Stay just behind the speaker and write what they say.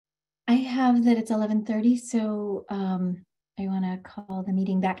I have that it's 11:30, so I want to call the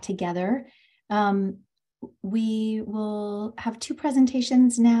meeting back together. We will have two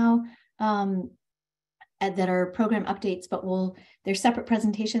presentations now that are program updates, but they're separate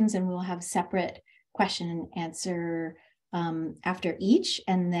presentations, and we'll have separate question and answer after each,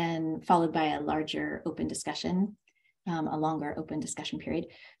 and then followed by a larger open discussion, a longer open discussion period.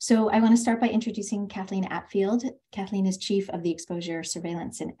 So I want to start by introducing Kathleen Attfield. Kathleen is Chief of the Exposure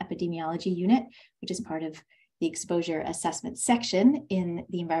Surveillance and Epidemiology Unit, which is part of the Exposure Assessment Section in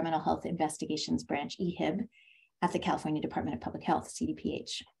the Environmental Health Investigations Branch, EHIB, at the California Department of Public Health,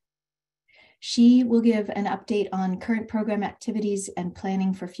 CDPH. She will give an update on current program activities and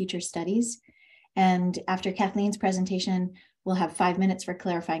planning for future studies. And after Kathleen's presentation, we'll have 5 minutes for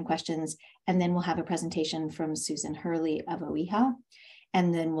clarifying questions, and then we'll have a presentation from Susan Hurley of OEHHA,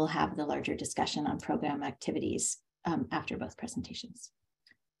 and then we'll have the larger discussion on program activities after both presentations.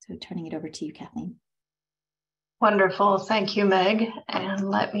 So turning it over to you, Kathleen. Wonderful, thank you, Meg. And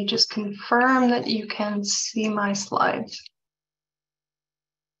let me just confirm that you can see my slides.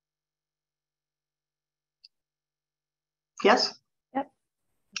 Yes? Yep.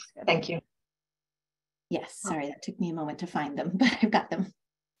 Thank you. Yes, sorry, that took me a moment to find them, but I've got them.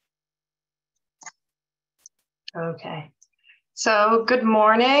 Okay, so good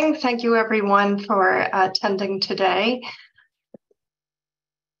morning. Thank you everyone for attending today.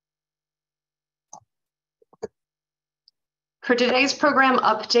 For today's program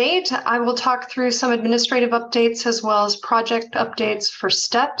update, I will talk through some administrative updates as well as project updates for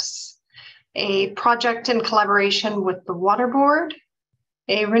STEPS, a project in collaboration with the Water Board,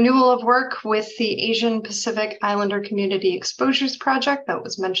 a renewal of work with the Asian Pacific Islander Community Exposures Project that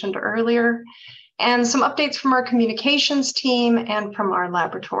was mentioned earlier, and some updates from our communications team and from our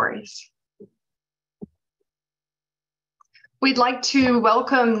laboratories. We'd like to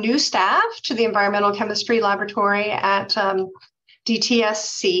welcome new staff to the Environmental Chemistry Laboratory at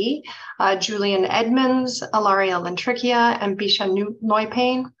DTSC, Julian Edmonds, Ilaria Lentrichia, and Bisha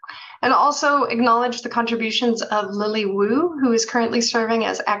Neupain, and also acknowledge the contributions of Lily Wu, who is currently serving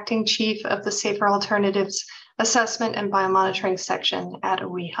as Acting Chief of the Safer Alternatives Assessment and Biomonitoring Section at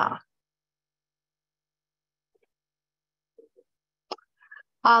OEHHA.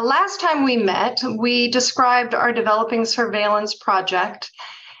 Last time we met, we described our developing surveillance project.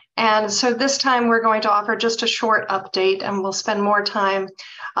 And so this time we're going to offer just a short update, and we'll spend more time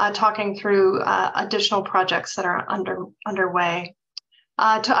talking through additional projects that are underway.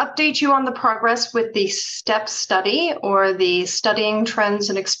 To update you on the progress with the STEPS study, or the Studying Trends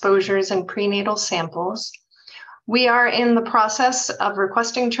and Exposures in Prenatal Samples, we are in the process of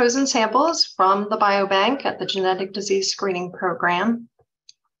requesting chosen samples from the biobank at the Genetic Disease Screening Program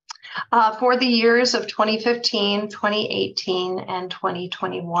for the years of 2015, 2018, and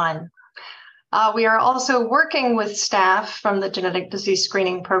 2021. We are also working with staff from the Genetic Disease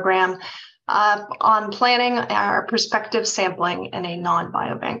Screening Program on planning our prospective sampling in a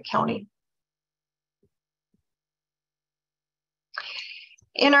non-biobank county.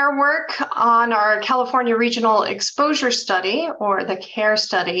 In our work on our California Regional Exposure Study, or the CARE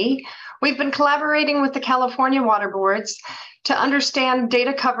study, we've been collaborating with the California water boards to understand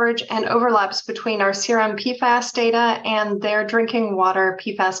data coverage and overlaps between our serum PFAS data and their drinking water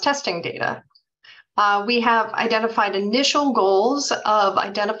PFAS testing data. We have identified initial goals of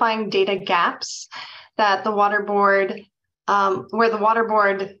identifying data gaps that the water board, where the water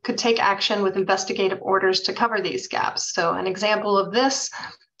board could take action with investigative orders to cover these gaps. So an example of this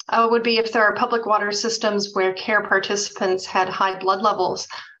would be if there are public water systems where CARE participants had high blood levels,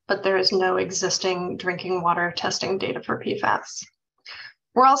 but there is no existing drinking water testing data for PFAS.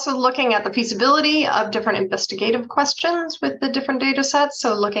 We're also looking at the feasibility of different investigative questions with the different data sets.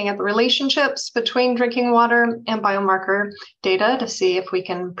 So looking at the relationships between drinking water and biomarker data to see if we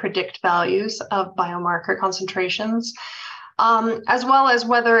can predict values of biomarker concentrations, as well as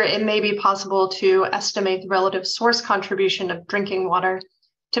whether it may be possible to estimate the relative source contribution of drinking water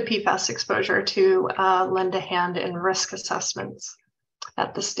to PFAS exposure to lend a hand in risk assessments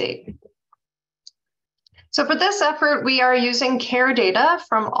at the state. So for this effort, we are using CARE data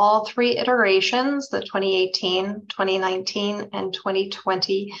from all three iterations, the 2018, 2019, and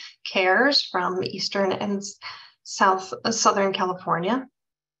 2020 CARES from Eastern and Southern California.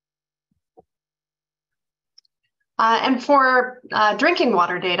 And for drinking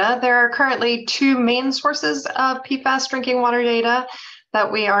water data, there are currently two main sources of PFAS drinking water data that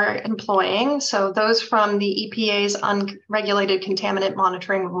we are employing. So those from the EPA's Unregulated Contaminant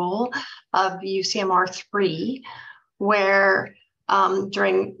Monitoring Rule of UCMR 3, where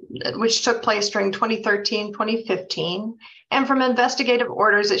which took place during 2013, 2015, and from investigative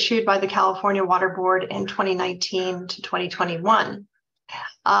orders issued by the California Water Board in 2019 to 2021.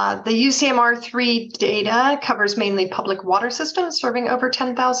 The UCMR3 data covers mainly public water systems serving over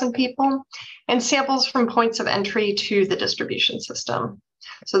 10,000 people and samples from points of entry to the distribution system.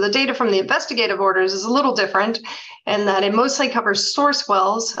 So the data from the investigative orders is a little different in that it mostly covers source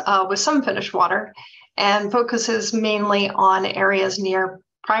wells with some finished water and focuses mainly on areas near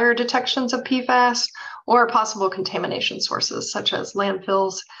prior detections of PFAS or possible contamination sources such as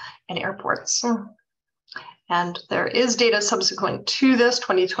landfills and airports. And there is data subsequent to this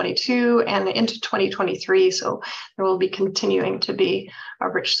 2022 and into 2023, so there will be continuing to be a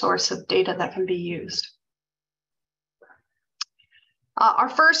rich source of data that can be used. Our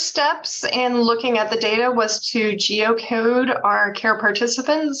first steps in looking at the data was to geocode our care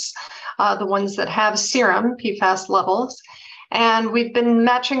participants, the ones that have serum PFAS levels, and we've been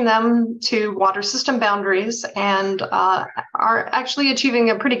matching them to water system boundaries and are actually achieving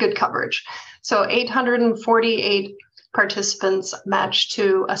a pretty good coverage. So 848 participants matched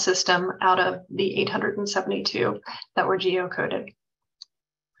to a system out of the 872 that were geocoded.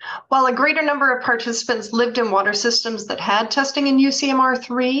 While a greater number of participants lived in water systems that had testing in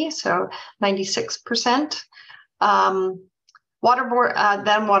UCMR3, so 96%,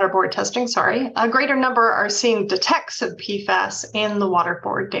 waterborne testing, a greater number are seeing detects of PFAS in the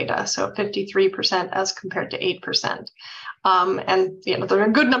waterborne data, so 53% as compared to 8%. And there are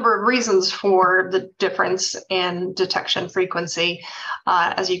a good number of reasons for the difference in detection frequency.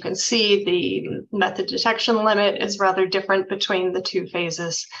 As you can see, the method detection limit is rather different between the two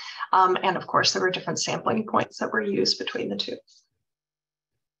phases. And of course, there were different sampling points that were used between the two.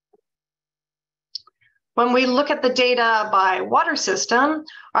 When we look at the data by water system,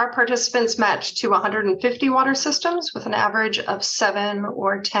 our participants matched to 150 water systems with an average of 7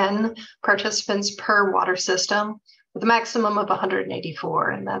 or 10 participants per water system, with a maximum of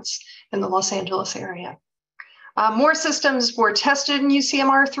 184, and that's in the Los Angeles area. More systems were tested in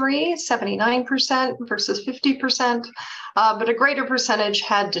UCMR3, 79% versus 50%, but a greater percentage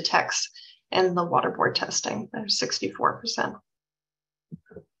had detects in the waterborne testing, there's 64%.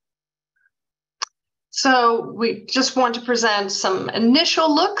 So we just want to present some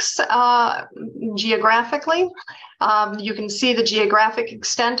initial looks geographically. You can see the geographic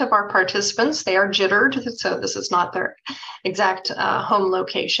extent of our participants. They are jittered, so this is not their exact home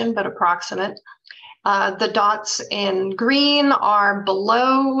location, but approximate. The dots in green are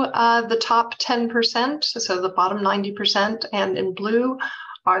below the top 10%, so the bottom 90%, and in blue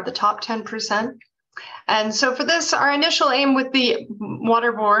are the top 10%. And so for this, our initial aim with the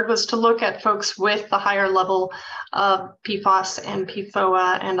water board was to look at folks with the higher level of PFAS and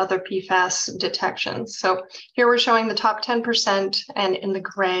PFOA and other PFAS detections. So here we're showing the top 10%, and in the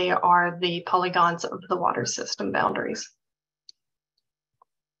gray are the polygons of the water system boundaries.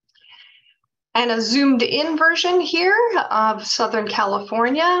 And a zoomed in version here of Southern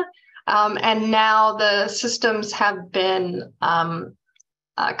California. And now the systems have been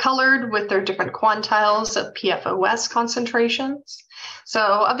colored with their different quantiles of PFOS concentrations. So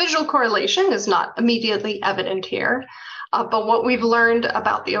a visual correlation is not immediately evident here, but what we've learned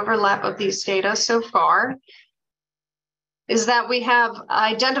about the overlap of these data so far is that we have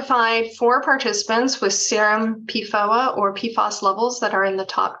identified 4 participants with serum PFOA or PFAS levels that are in the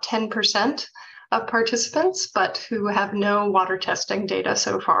top 10% of participants, but who have no water testing data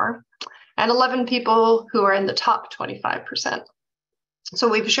so far, and 11 people who are in the top 25%. So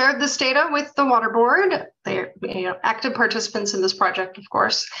we've shared this data with the water board. They're active participants in this project, of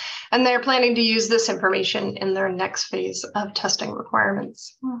course, and they're planning to use this information in their next phase of testing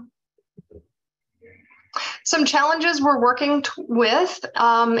requirements. Some challenges we're working with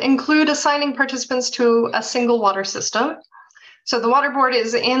include assigning participants to a single water system. So the water board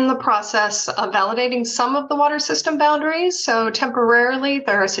is in the process of validating some of the water system boundaries. So temporarily,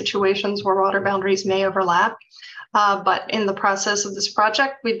 there are situations where water boundaries may overlap. But in the process of this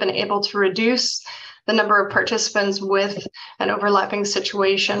project, we've been able to reduce the number of participants with an overlapping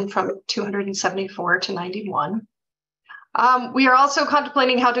situation from 274 to 91. We are also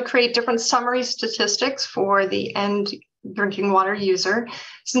contemplating how to create different summary statistics for the end drinking water user,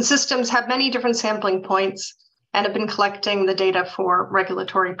 since systems have many different sampling points and have been collecting the data for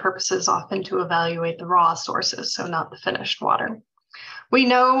regulatory purposes, often to evaluate the raw sources, so not the finished water. We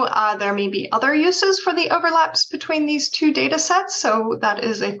know there may be other uses for the overlaps between these two data sets, so that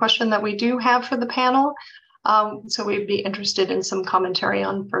is a question that we do have for the panel. So we'd be interested in some commentary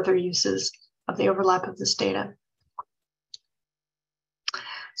on further uses of the overlap of this data.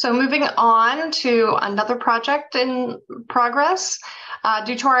 So moving on to another project in progress.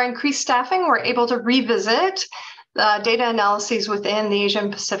 Due to our increased staffing, we're able to revisit the data analyses within the Asian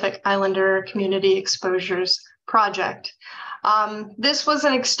Pacific Islander Community Exposures Project. This was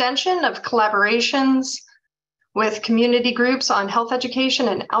an extension of collaborations with community groups on health education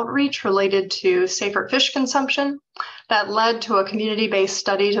and outreach related to safer fish consumption that led to a community-based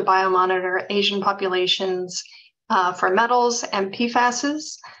study to biomonitor Asian populations for metals and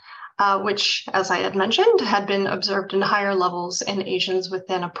PFASs, which, as I had mentioned, had been observed in higher levels in Asians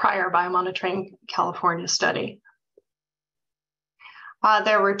within a prior Biomonitoring California study.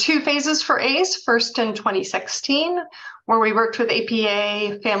 There were two phases for ACE, first in 2016, where we worked with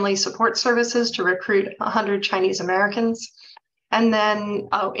APA Family Support Services to recruit 100 Chinese Americans, and then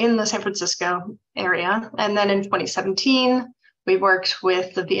in the San Francisco area. And then in 2017, we worked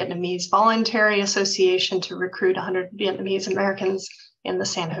with the Vietnamese Voluntary Association to recruit 100 Vietnamese Americans in the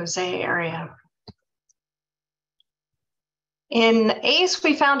San Jose area. In ACE,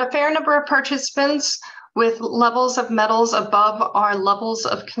 we found a fair number of participants with levels of metals above our levels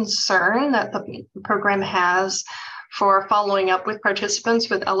of concern that the program has for following up with participants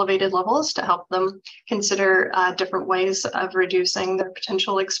with elevated levels to help them consider different ways of reducing their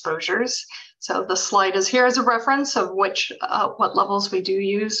potential exposures. So the slide is here as a reference of what levels we do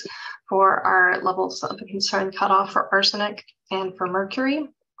use for our levels of concern cutoff for arsenic and for mercury.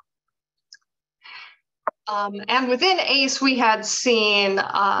 And within ACE, we had seen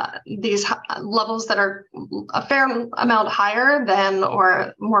these levels that are a fair amount higher than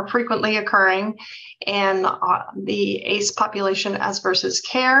or more frequently occurring in the ACE population as versus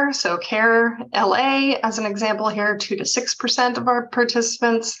CARE. So CARE LA, as an example here, 2 to 6% of our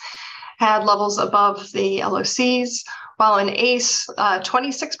participants had levels above the LOCs, while in ACE,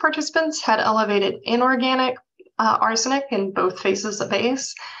 26 participants had elevated inorganic arsenic in both phases of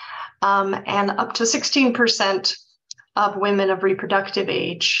ACE. And up to 16% of women of reproductive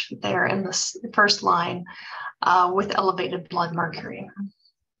age there in the first line with elevated blood mercury.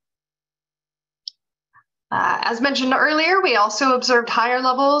 As mentioned earlier, we also observed higher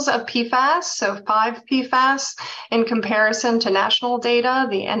levels of PFAS, so 5 PFAS in comparison to national data,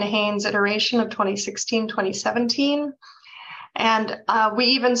 the NHANES iteration of 2016-2017. And we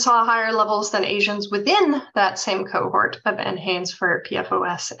even saw higher levels than Asians within that same cohort of NHANES for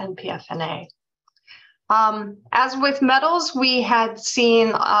PFOS and PFNA. As with metals, we had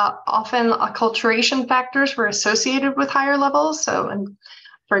seen often acculturation factors were associated with higher levels. So,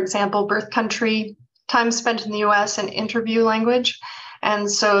 for example, birth country, time spent in the US, and interview language. And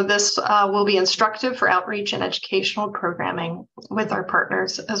so this will be instructive for outreach and educational programming with our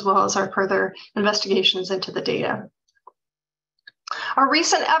partners, as well as our further investigations into the data. Our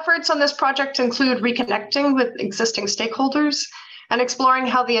recent efforts on this project include reconnecting with existing stakeholders and exploring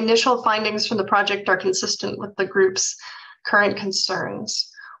how the initial findings from the project are consistent with the group's current concerns.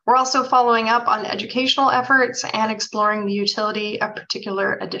 We're also following up on educational efforts and exploring the utility of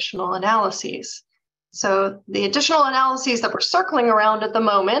particular additional analyses. So the additional analyses that we're circling around at the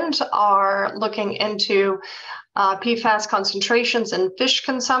moment are looking into PFAS concentrations in fish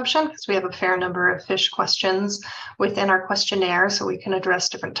consumption, because we have a fair number of fish questions within our questionnaire, so we can address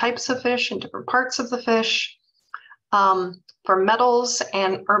different types of fish and different parts of the fish. For metals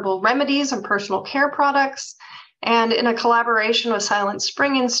and herbal remedies and personal care products. And in a collaboration with Silent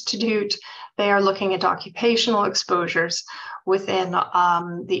Spring Institute, they are looking at occupational exposures within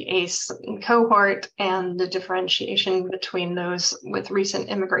the ACE cohort and the differentiation between those with recent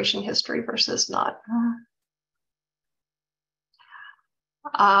immigration history versus not.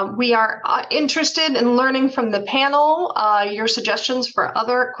 We are interested in learning from the panel your suggestions for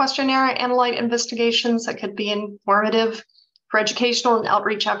other questionnaire analyte investigations that could be informative for educational and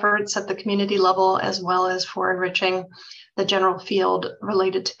outreach efforts at the community level, as well as for enriching the general field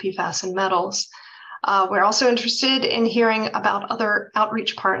related to PFAS and metals. We're also interested in hearing about other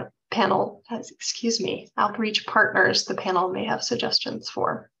outreach outreach partners the panel may have suggestions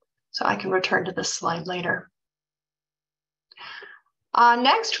for. So I can return to this slide later.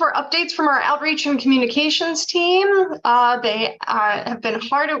 Next, for updates from our outreach and communications team. They have been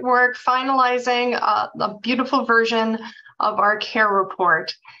hard at work finalizing the beautiful version of our CARE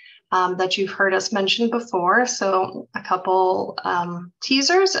report that you've heard us mention before. So a couple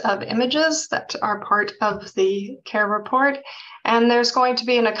teasers of images that are part of the CARE report. And there's going to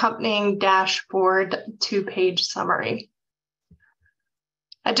be an accompanying dashboard 2-page summary.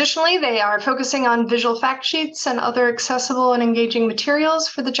 Additionally, they are focusing on visual fact sheets and other accessible and engaging materials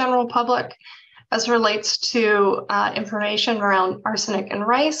for the general public as relates to information around arsenic and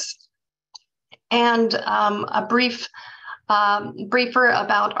rice, and a brief briefer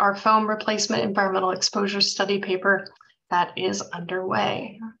about our foam replacement environmental exposure study paper that is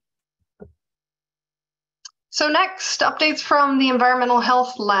underway. So next, updates from the Environmental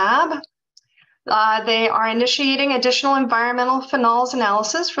Health Lab. They are initiating additional environmental phenols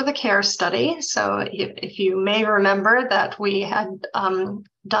analysis for the CARE study. So if you may remember that we had done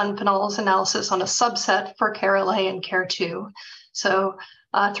phenols analysis on a subset for CARE-LA and CARE-2. So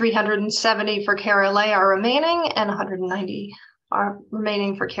 370 for CARE-LA are remaining and 190 are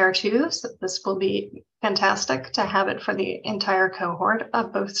remaining for CARE-2. So this will be fantastic to have it for the entire cohort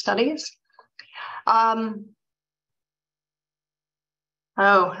of both studies.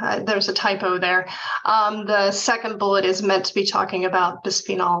 There's a typo there. The second bullet is meant to be talking about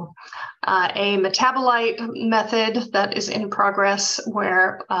bisphenol A metabolite method that is in progress,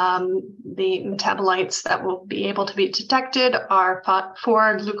 where the metabolites that will be able to be detected are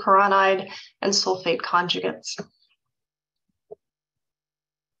 4-glucuronide and sulfate conjugates.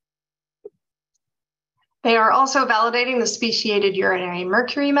 They are also validating the speciated urinary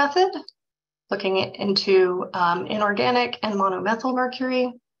mercury method, looking into inorganic and monomethyl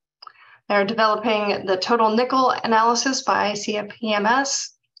mercury. They're developing the total nickel analysis by CFPMS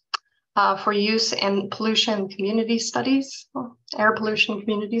for use in pollution community studies, air pollution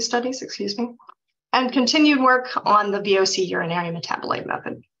community studies, excuse me, and continued work on the VOC urinary metabolite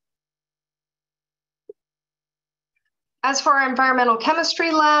method. As for our environmental chemistry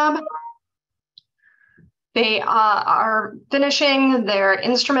lab, they are finishing their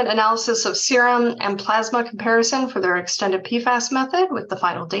instrument analysis of serum and plasma comparison for their extended PFAS method with the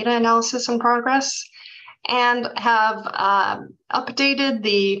final data analysis in progress, and have updated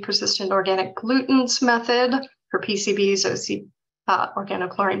the persistent organic pollutants method for PCBs,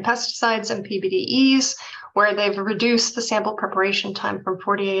 organochlorine pesticides, and PBDEs, where they've reduced the sample preparation time from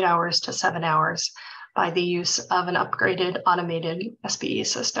 48 hours to 7 hours by the use of an upgraded automated SPE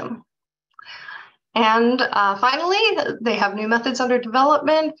system. And finally, they have new methods under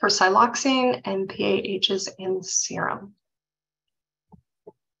development for siloxane and PAHs in serum.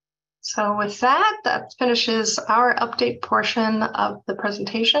 So with that, that finishes our update portion of the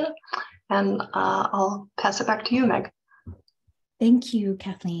presentation. And I'll pass it back to you, Meg. Thank you,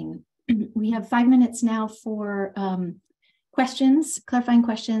 Kathleen. We have 5 minutes now for questions, clarifying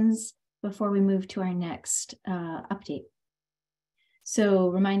questions, before we move to our next update. So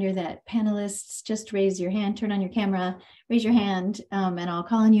reminder that panelists, just raise your hand, turn on your camera, raise your hand, and I'll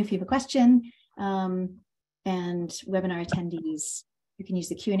call on you if you have a question. And webinar attendees, you can use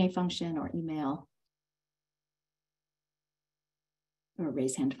the Q&A function or email or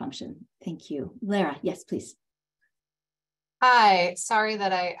raise hand function. Thank you. Lara, yes, please. Hi, sorry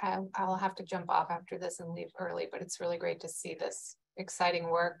that I'll have to jump off after this and leave early, but it's really great to see this exciting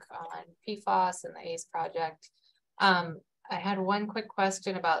work on PFAS and the ACE project. I had one quick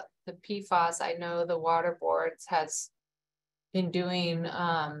question about the PFAS. I know the Water Boards has been doing,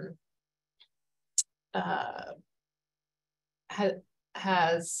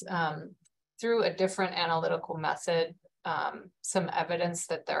 through a different analytical method, some evidence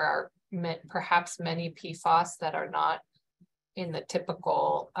that there are perhaps many PFAS that are not in the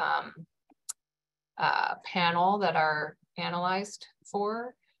typical panel that are analyzed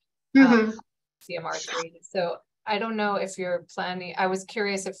for CMR3. So I don't know if you're planning, I was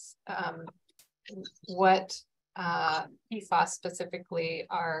curious if what PFAS specifically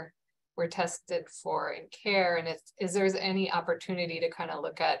were tested for in CARE, and is there's any opportunity to kind of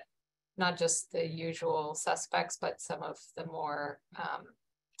look at not just the usual suspects, but some of the more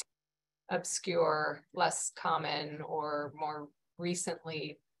obscure, less common, or more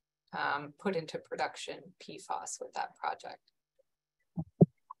recently put into production PFAS with that project?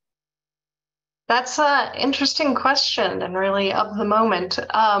 That's an interesting question and really of the moment.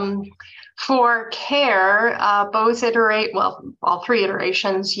 For CARE, all 3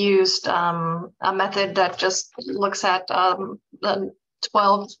 iterations used a method that just looks at the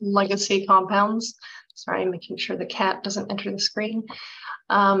 12 legacy compounds. Sorry, making sure the cat doesn't enter the screen.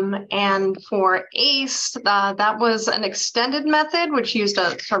 And for ACE, that was an extended method, which used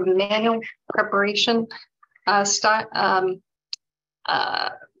a sort of manual preparation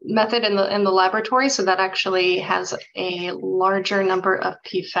method in the laboratory. So that actually has a larger number of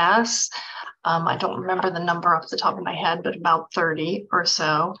PFAS. I don't remember the number off the top of my head, but about 30 or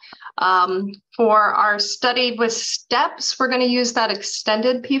so. For our study with STEPS, we're going to use that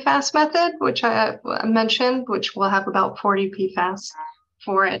extended PFAS method, which I mentioned, which will have about 40 PFAS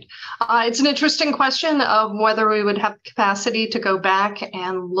for it. It's an interesting question of whether we would have capacity to go back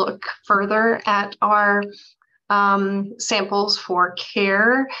and look further at our samples for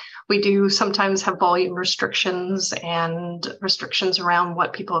care. We do sometimes have volume restrictions and restrictions around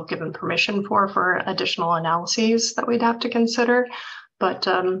what people have given permission for additional analyses that we'd have to consider. But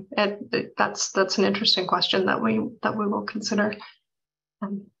that's an interesting question that we will consider.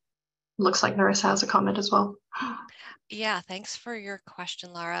 Looks like Narissa has a comment as well. Yeah, thanks for your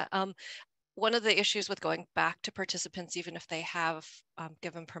question, Lara. One of the issues with going back to participants, even if they have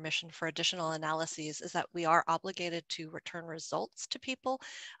given permission for additional analyses, is that we are obligated to return results to people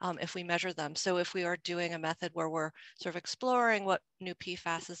if we measure them. So if we are doing a method where we're sort of exploring what new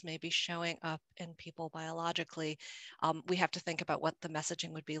PFASs may be showing up in people biologically, we have to think about what the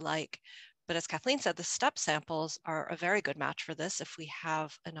messaging would be like. But as Kathleen said, the step samples are a very good match for this if we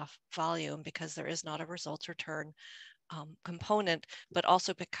have enough volume, because there is not a results return component, but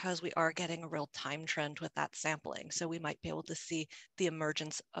also because we are getting a real time trend with that sampling. So we might be able to see the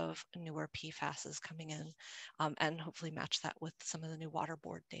emergence of newer PFASs coming in and hopefully match that with some of the new water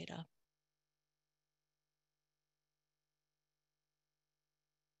board data.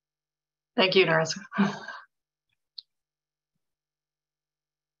 Thank you, Narissa.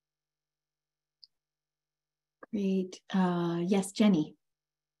 Great. Yes, Jenny.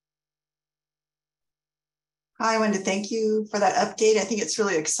 Hi, I wanted to thank you for that update. I think it's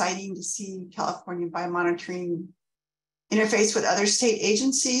really exciting to see California Biomonitoring interface with other state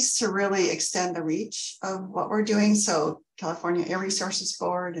agencies to really extend the reach of what we're doing. So California Air Resources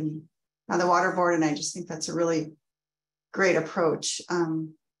Board and now the Water Board, and I just think that's a really great approach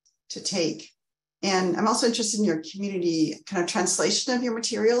to take. And I'm also interested in your community kind of translation of your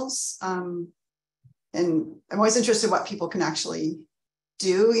materials. And I'm always interested in what people can actually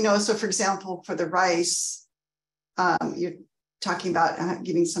do, you know, so for example, for the rice, you're talking about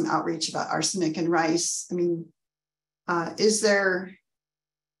giving some outreach about arsenic and rice. I mean, is there,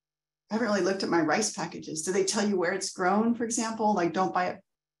 I haven't really looked at my rice packages. Do they tell you where it's grown, for example? Like, don't buy it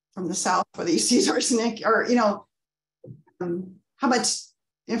from the South where they use arsenic, or, you know, how much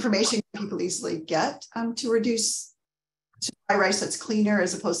information can people easily get to reduce, to buy rice that's cleaner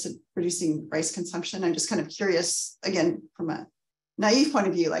as opposed to reducing rice consumption? I'm just kind of curious, again, from a naive point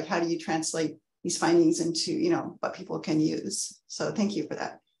of view, like how do you translate these findings into, you know, what people can use? So thank you for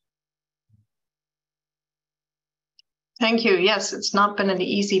that. Thank you. Yes, it's not been an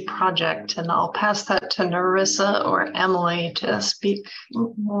easy project, and I'll pass that to Narissa or Emily to speak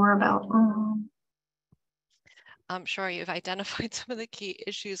more about. I'm sure you've identified some of the key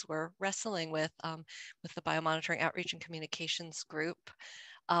issues we're wrestling with the Biomonitoring Outreach and Communications Group.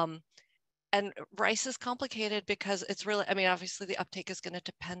 And rice is complicated because it's really, I mean, obviously the uptake is going to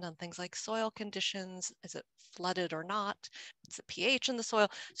depend on things like soil conditions. Is it flooded or not? Is the pH in the soil?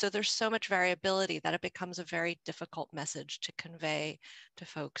 So there's so much variability that it becomes a very difficult message to convey to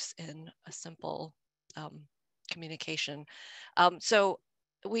folks in a simple communication. So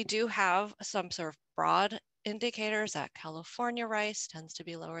we do have some sort of broad indicators that California rice tends to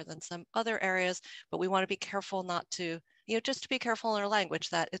be lower than some other areas, but we want to be careful not to, you know, just to be careful in our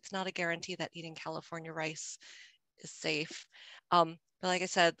language that it's not a guarantee that eating California rice is safe. But like I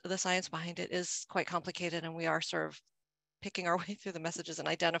said, the science behind it is quite complicated, and we are sort of picking our way through the messages and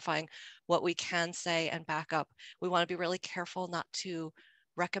identifying what we can say and back up. We want to be really careful not to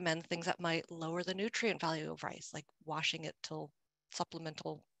recommend things that might lower the nutrient value of rice, like washing it till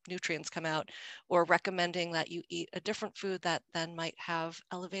supplemental nutrients come out, or recommending that you eat a different food that then might have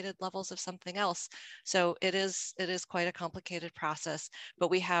elevated levels of something else. So it is quite a complicated process, but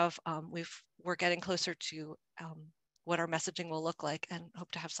we have we're getting closer to what our messaging will look like, and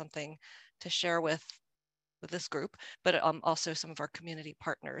hope to have something to share with this group, but also some of our community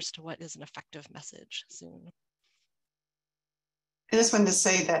partners to what is an effective message soon. I just wanted to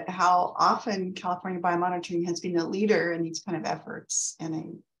say that how often California Biomonitoring has been a leader in these kind of efforts, and I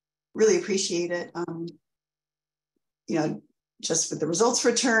really appreciate it. You know, just with the results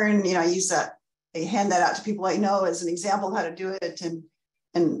return, you know, I hand that out to people I know as an example of how to do it,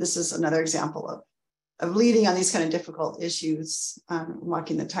 and this is another example of leading on these kind of difficult issues,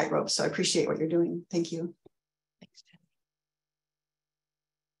 walking the tightrope. So I appreciate what you're doing. Thank you. Thanks, Jen.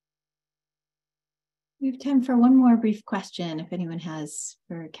 We have time for one more brief question, if anyone has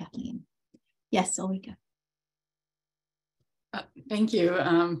for Kathleen. Yes, Ulrika. Thank you,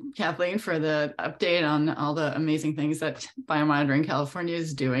 Kathleen, for the update on all the amazing things that Biomonitoring California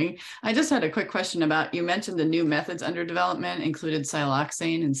is doing. I just had a quick question about, you mentioned the new methods under development included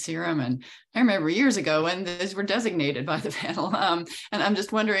siloxane and serum, and I remember years ago when these were designated by the panel, and I'm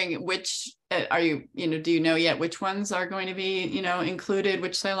just wondering which, do you know yet which ones are going to be, you know, included,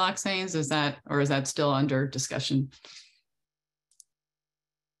 which siloxanes, or is that still under discussion?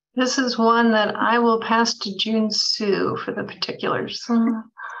 This is one that I will pass to June Sue for the particulars.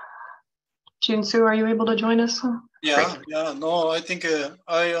 June Sue, are you able to join us? Yeah, yeah, no, I think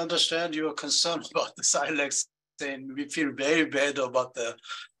I understand your concern about the siloxane. We feel very bad about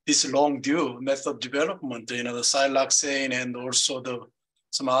this long due method development, the siloxane and also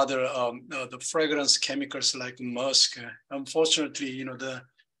some other the fragrance chemicals like musk. Unfortunately,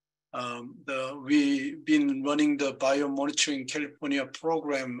 we've been running the Biomonitoring California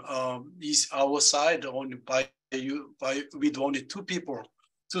program is our side only with only 2 people.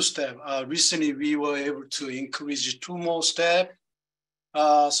 2 steps. Recently, we were able to increase 2 more steps.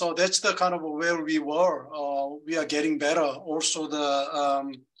 So that's the kind of where we were. We are getting better. Also,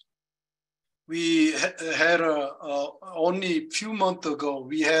 we had only a few months ago,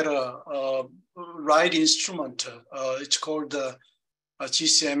 we had a right instrument. It's called the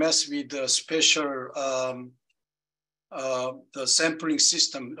GCMS with the special the sampling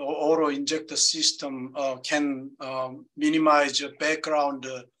system, auto injector system can minimize background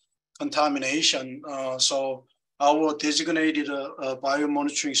contamination. So our designated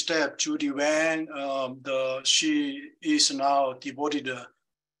biomonitoring staff, Judy Wang, she is now devoted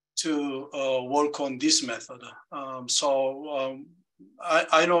to work on this method. I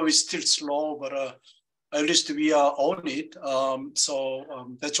know it's still slow, but at least we are on it.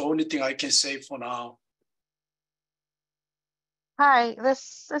 That's the only thing I can say for now. Hi,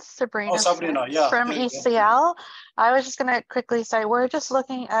 this is Sabrina, Sabrina, yeah, from ECL. I was just going to quickly say we're just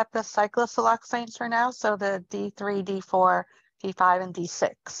looking at the cyclosiloxanes for now, so the D3, D4, D5, and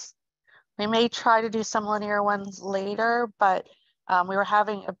D6. We may try to do some linear ones later, but we were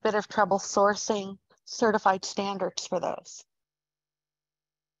having a bit of trouble sourcing certified standards for those.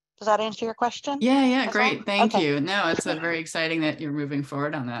 Does that answer your question? Yeah, great. Well? Thank you. No, it's very exciting that you're moving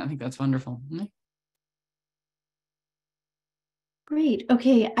forward on that. I think that's wonderful. Great.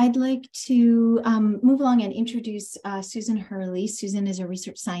 Okay, I'd like to move along and introduce Susan Hurley. Susan is a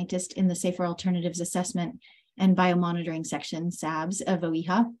research scientist in the Safer Alternatives Assessment and Biomonitoring section, SABS, of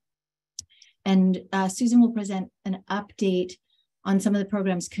OEHHA. And Susan will present an update on some of the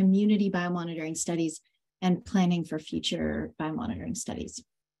program's community biomonitoring studies and planning for future biomonitoring studies.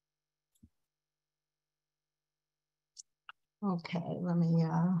 Okay, let me,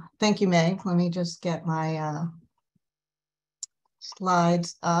 thank you, Meg. Let me just get my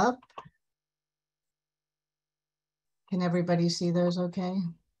slides up. Can everybody see those okay?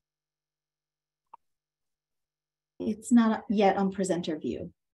 It's not yet on presenter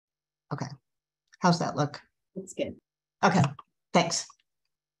view. Okay, how's that look? It's good. Okay, thanks.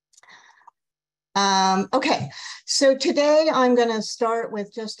 Okay, so today I'm going to start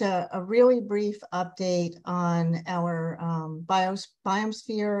with just a really brief update on our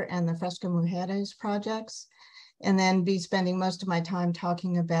Biosphere and the Fresca Mujeres projects, and then be spending most of my time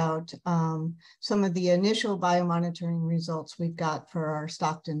talking about some of the initial biomonitoring results we've got for our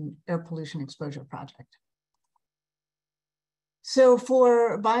Stockton Air Pollution Exposure Project. So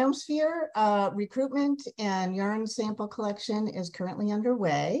for Biosphere, recruitment and urine sample collection is currently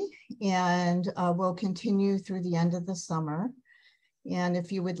underway and will continue through the end of the summer. And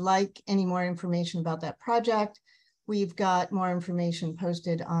if you would like any more information about that project, we've got more information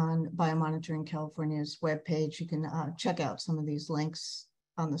posted on Biomonitoring California's webpage. You can check out some of these links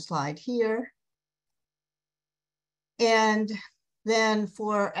on the slide here. And then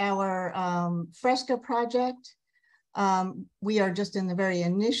for our Fresca project, we are just in the very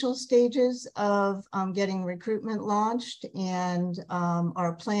initial stages of getting recruitment launched and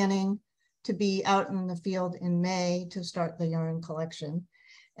are planning to be out in the field in May to start the urine collection.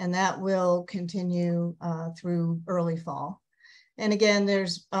 And that will continue through early fall. And again,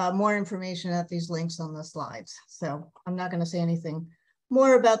 there's more information at these links on the slides. So I'm not going to say anything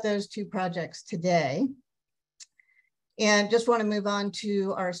more about those 2 projects today. And just want to move on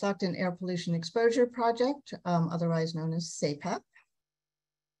to our Stockton Air Pollution Exposure Project, otherwise known as SAPEP.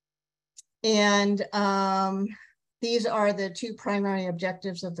 And these are the 2 primary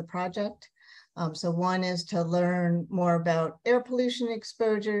objectives of the project. So one is to learn more about air pollution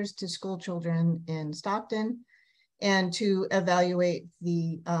exposures to school children in Stockton and to evaluate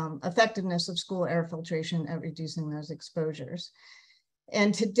the effectiveness of school air filtration at reducing those exposures.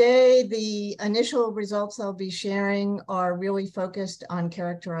 And today, the initial results I'll be sharing are really focused on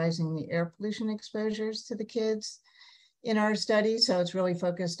characterizing the air pollution exposures to the kids in our study. So it's really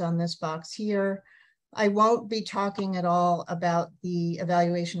focused on this box here. I won't be talking at all about the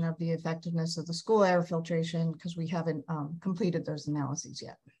evaluation of the effectiveness of the school air filtration because we haven't completed those analyses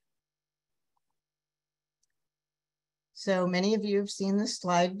yet. So many of you have seen this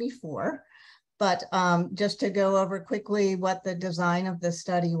slide before, But just to go over quickly what the design of the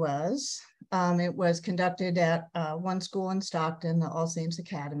study was, it was conducted at one school in Stockton, the All Saints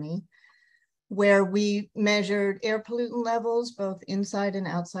Academy, where we measured air pollutant levels both inside and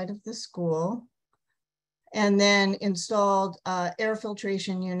outside of the school, and then installed air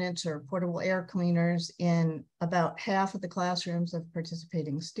filtration units or portable air cleaners in about half of the classrooms of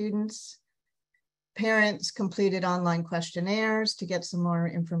participating students. Parents completed online questionnaires to get some more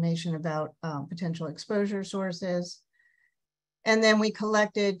information about potential exposure sources. And then we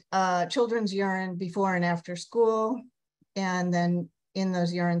collected children's urine before and after school. And then in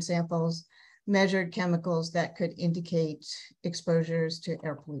those urine samples, measured chemicals that could indicate exposures to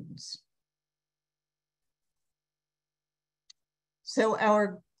air pollutants. So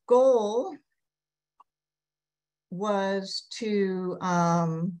our goal was to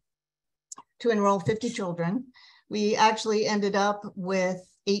enroll 50 children. We actually ended up with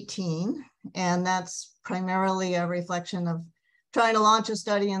 18, and that's primarily a reflection of trying to launch a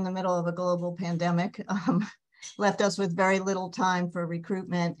study in the middle of a global pandemic. Left us with very little time for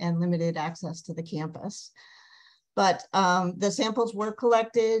recruitment and limited access to the campus. But the samples were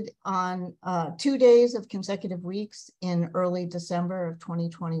collected on 2 days of consecutive weeks in early December of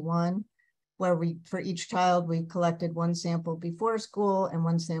 2021. Where for each child, we collected one sample before school and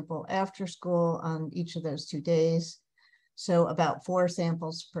one sample after school on each of those 2 days. So about 4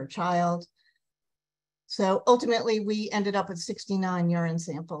 samples per child. So ultimately, we ended up with 69 urine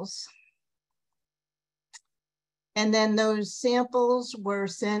samples. And then those samples were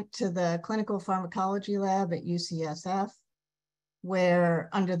sent to the clinical pharmacology lab at UCSF, where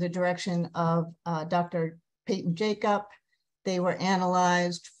under the direction of Dr. Peyton Jacob, they were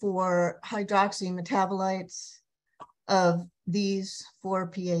analyzed for hydroxy metabolites of these 4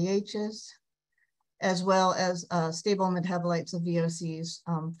 PAHs, as well as stable metabolites of VOCs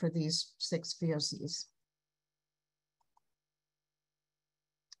for these 6 VOCs.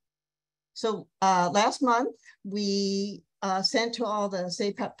 So last month, we sent to all the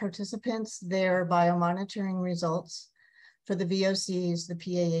SAPEP participants their biomonitoring results for the VOCs, the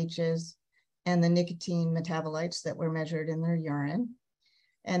PAHs, and the nicotine metabolites that were measured in their urine.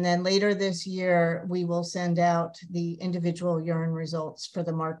 And then later this year, we will send out the individual urine results for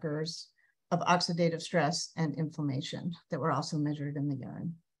the markers of oxidative stress and inflammation that were also measured in the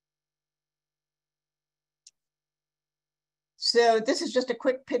urine. So this is just a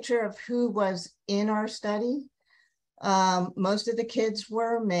quick picture of who was in our study. Most of the kids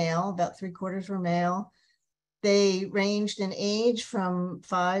were male, about 3/4 were male. They ranged in age from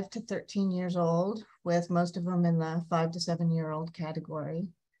 5 to 13 years old, with most of them in the 5 to 7-year-old category.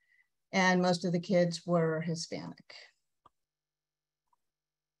 And most of the kids were Hispanic.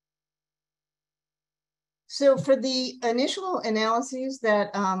 So for the initial analyses that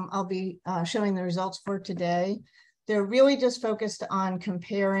I'll be showing the results for today, they're really just focused on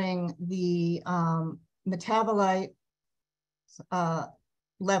comparing the metabolite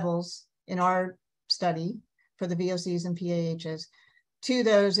levels in our study for the VOCs and PAHs to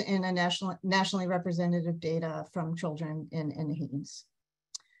those in a nationally representative data from children in NHANES.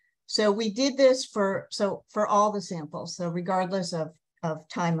 So we did this for all the samples, so regardless of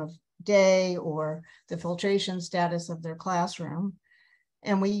time of day or the filtration status of their classroom.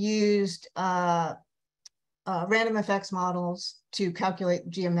 And we used random effects models to calculate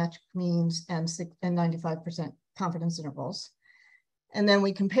geometric means and 95% confidence intervals. And then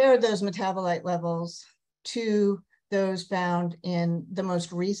we compared those metabolite levels to those found in the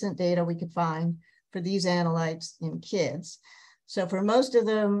most recent data we could find for these analytes in kids. So for most of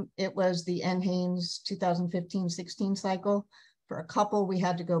them, it was the NHANES 2015-16 cycle. For a couple, we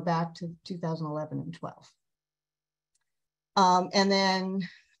had to go back to 2011 and 12. And then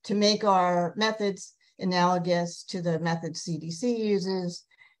to make our methods analogous to the methods CDC uses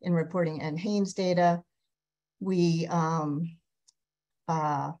in reporting NHANES data,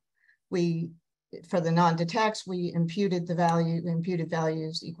 for the non-detects, we imputed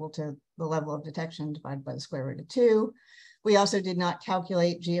values equal to the level of detection divided by the square root of 2. We also did not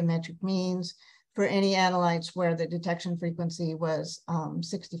calculate geometric means for any analytes where the detection frequency was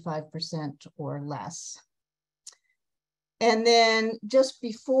 65% or less. And then just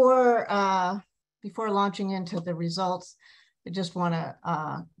before launching into the results, I just want to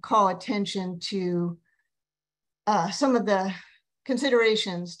call attention to some of the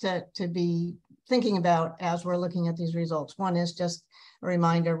considerations to be thinking about as we're looking at these results. One is just a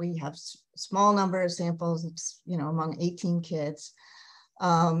reminder, we have small number of samples, it's among 18 kids.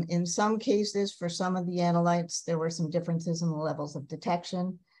 In some cases, for some of the analytes, there were some differences in the levels of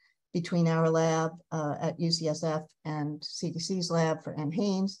detection between our lab at UCSF and CDC's lab for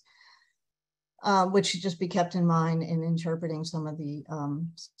NHANES. which should just be kept in mind in interpreting some of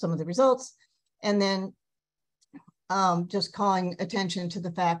the results. And then just calling attention to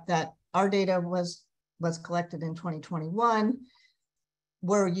the fact that our data was collected in 2021.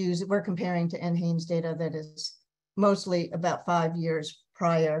 We're comparing to NHANES data that is mostly about 5 years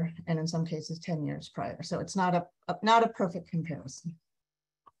prior, and in some cases 10 years prior. So it's not a perfect comparison.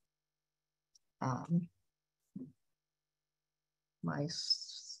 My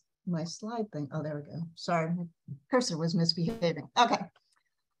slide thing. Oh, there we go. Sorry, my cursor was misbehaving. Okay.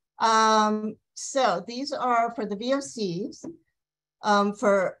 So these are for the VOCs.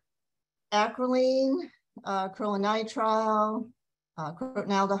 For acrolein, acrylonitrile,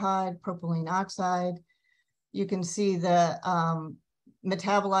 crotonaldehyde, propylene oxide. You can see the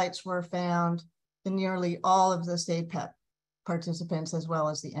metabolites were found in nearly all of the SAPEP participants as well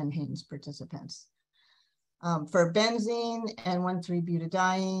as the NHANES participants. For benzene and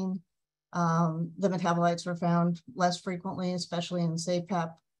 1,3-butadiene, the metabolites were found less frequently, especially in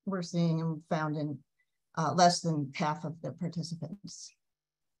SAPEP. We're seeing them found in less than half of the participants.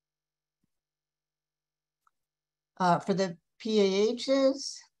 For the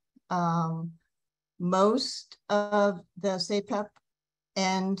PAHs, most of the SAPEP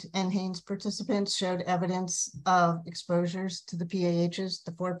and NHANES participants showed evidence of exposures to the PAHs,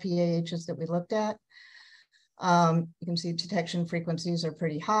 the 4 PAHs that we looked at. You can see detection frequencies are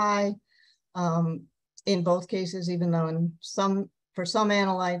pretty high in both cases, even though for some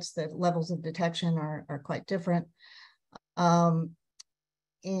analytes, the levels of detection are quite different. And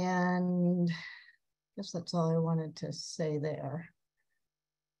I guess that's all I wanted to say there.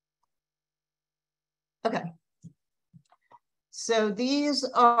 Okay. So these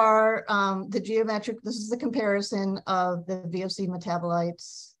are the geometric, this is the comparison of the VOC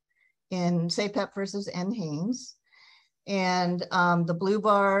metabolites in SAPEP versus NHANES. And the blue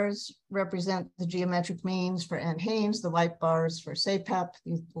bars represent the geometric means for NHANES, the white bars for SAPEP,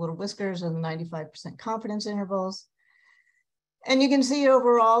 these little whiskers are the 95% confidence intervals. And you can see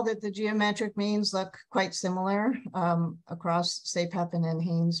overall that the geometric means look quite similar across SAPEP and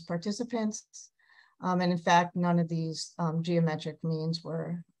NHANES participants. And in fact, none of these geometric means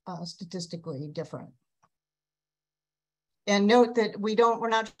were statistically different. And note that we're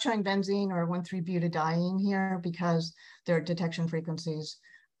not showing benzene or 1,3-butadiene here because their detection frequencies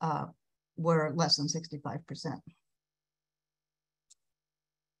were less than 65%.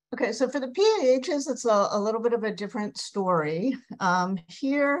 Okay, so for the PAHs, it's a little bit of a different story.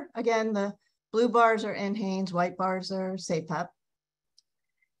 Here, again, the blue bars are NHANES, white bars are SAPEP.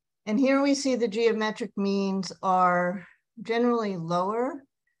 And here we see the geometric means are generally lower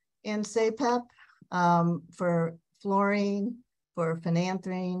in SAPEP for fluorine, for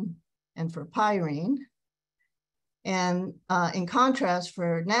phenanthrene, and for pyrene. And in contrast,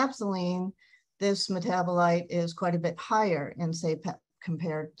 for naphthalene, this metabolite is quite a bit higher in SAPEP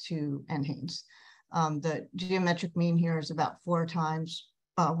compared to NHANES. The geometric mean here is about 4 times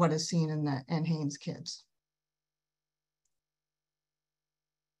what is seen in the NHANES kids.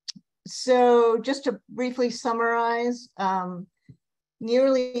 So just to briefly summarize,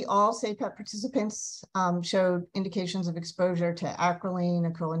 nearly all SAPEP participants showed indications of exposure to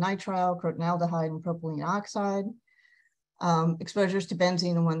acrolein, acrylonitrile, crotonaldehyde, and propylene oxide. Exposures to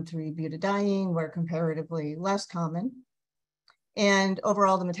benzene and 1,3-butadiene were comparatively less common. And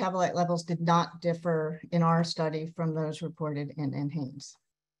overall, the metabolite levels did not differ in our study from those reported in NHANES.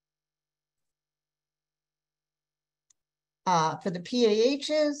 For the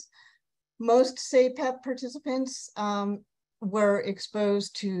PAHs, most SAPEP participants were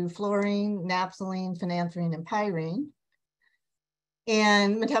exposed to fluorine, naphthalene, phenanthrene, and pyrene.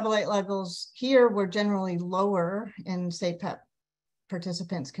 And metabolite levels here were generally lower in SAPEP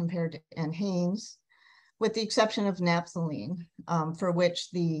participants compared to NHANES, with the exception of naphthalene, for which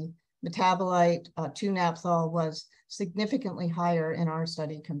the metabolite 2-naphthol was significantly higher in our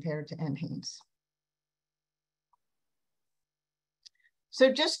study compared to NHANES.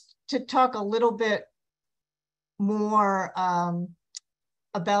 So just to talk a little bit more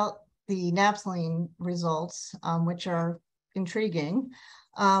about the naphthalene results, which are intriguing.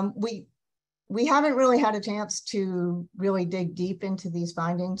 We haven't really had a chance to really dig deep into these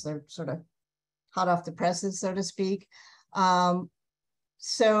findings. They're sort of hot off the presses, so to speak. But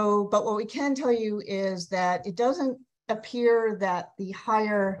what we can tell you is that it doesn't appear that the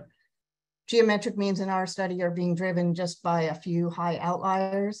higher geometric means in our study are being driven just by a few high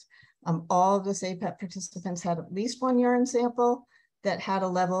outliers. All of the SAPEP participants had at least 1 urine sample that had a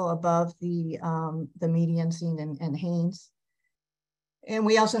level above the median seen in NHANES. And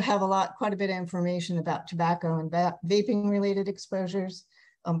we also have quite a bit of information about tobacco and vaping related exposures.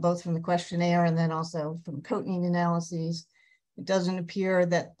 both from the questionnaire and then also from cotinine analyses. It doesn't appear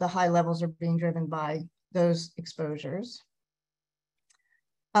that the high levels are being driven by those exposures.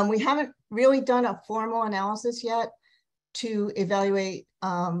 We haven't really done a formal analysis yet to evaluate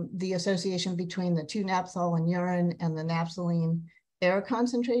the association between the 2-naphthol in urine and the naphthalene air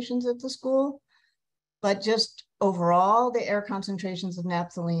concentrations at the school. But just overall, the air concentrations of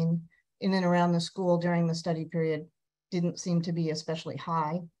naphthalene in and around the school during the study period didn't seem to be especially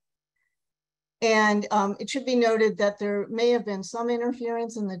high. And it should be noted that there may have been some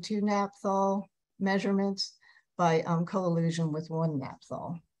interference in the 2-naphthol measurements by co-elution with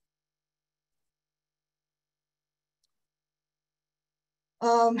 1-naphthol.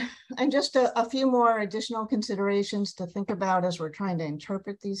 And just a few more additional considerations to think about as we're trying to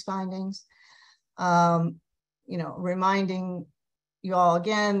interpret these findings. You know, reminding you all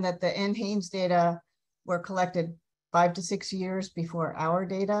again that the NHANES data were collected 5 to 6 years before our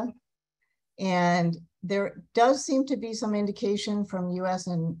data. And there does seem to be some indication from US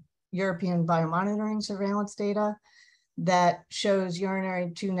and European biomonitoring surveillance data that shows urinary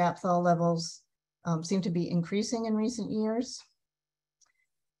 2-naphthol levels seem to be increasing in recent years.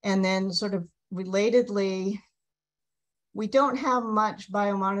 And then sort of relatedly, we don't have much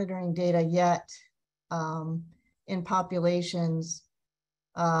biomonitoring data yet in populations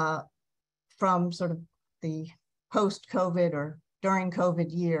from sort of the post-COVID or during COVID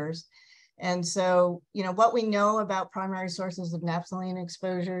years. And so, you know, what we know about primary sources of naphthalene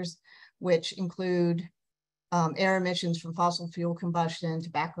exposures, which include air emissions from fossil fuel combustion,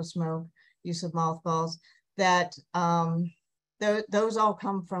 tobacco smoke, use of mothballs, that those all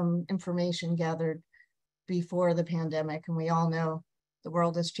come from information gathered before the pandemic. And we all know the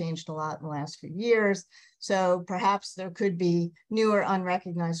world has changed a lot in the last few years. So perhaps there could be newer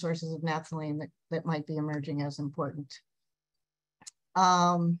unrecognized sources of naphthalene that might be emerging as important.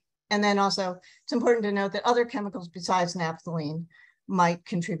 And then also, it's important to note that other chemicals besides naphthalene might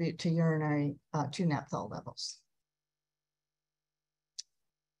contribute to urinary 2-naphthol levels.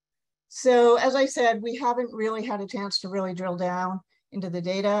 So as I said, we haven't really had a chance to really drill down into the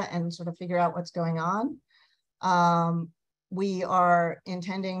data and sort of figure out what's going on. We are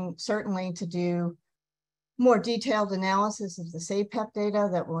intending certainly to do more detailed analysis of the SAPEP data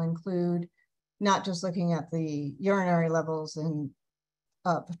that will include not just looking at the urinary levels in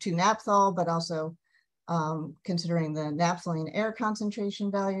 2-naphthol, but also considering the naphthalene air concentration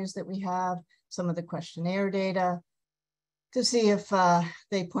values that we have, some of the questionnaire data, to see if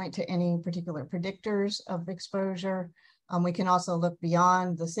they point to any particular predictors of exposure. We can also look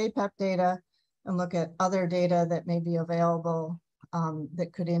beyond the SAPEP data and look at other data that may be available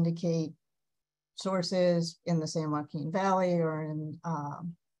that could indicate sources in the San Joaquin Valley or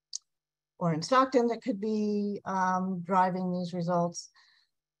in Stockton that could be driving these results.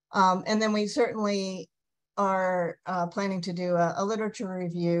 And then we certainly are planning to do a literature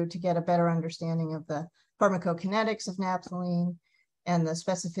review to get a better understanding of the pharmacokinetics of naphthalene and the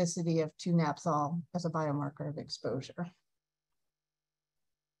specificity of 2-naphthol as a biomarker of exposure.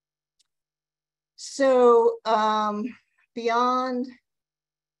 So beyond,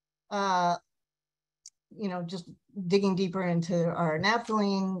 you know, just digging deeper into our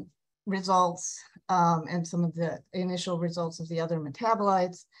naphthalene results and some of the initial results of the other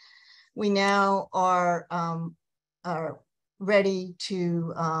metabolites, we now are ready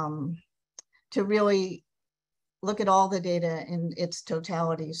to really look at all the data in its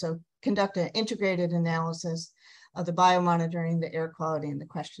totality. So conduct an integrated analysis of the biomonitoring, the air quality, and the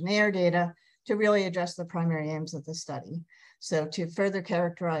questionnaire data to really address the primary aims of the study. So to further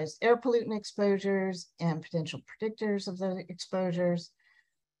characterize air pollutant exposures and potential predictors of the exposures,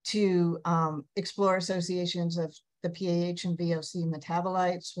 to explore associations of the PAH and VOC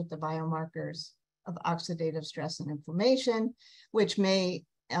metabolites with the biomarkers of oxidative stress and inflammation, which may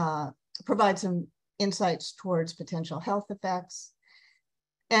provide some insights towards potential health effects,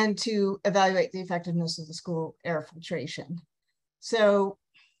 and to evaluate the effectiveness of the school air filtration. So,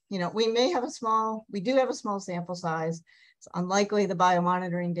 you know, we do have a small sample size. It's unlikely the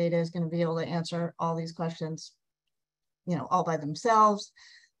biomonitoring data is going to be able to answer all these questions, you know, all by themselves,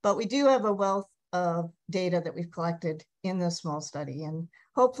 but we do have a wealth of data that we've collected in this small study. And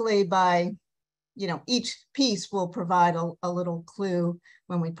hopefully by, you know, each piece will provide a little clue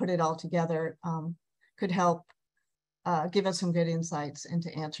when we put it all together, could help give us some good insights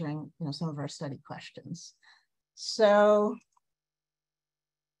into answering, you know, some of our study questions. So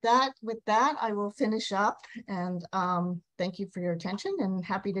with that, I will finish up, and thank you for your attention and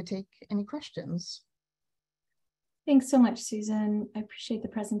happy to take any questions. Thanks so much, Susan. I appreciate the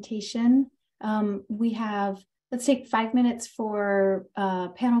presentation. We have let's take 5 minutes for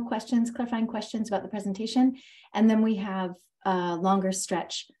panel questions, clarifying questions about the presentation. And then we have a longer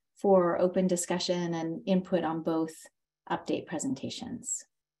stretch for open discussion and input on both update presentations.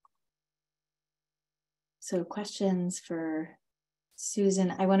 So questions for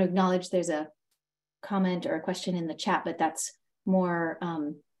Susan. I want to acknowledge there's a comment or a question in the chat, but that's more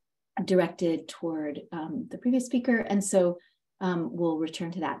directed toward the previous speaker. And so we'll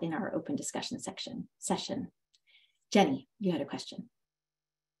return to that in our open discussion session. Jenny, you had a question.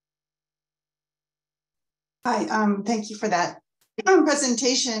 Hi, thank you for that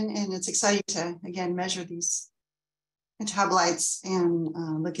presentation. And it's exciting to, again, measure these metabolites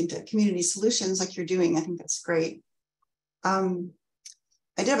and look into community solutions like you're doing. I think that's great. I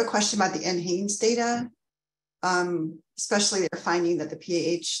did have a question about the NHANES data, especially they're finding that the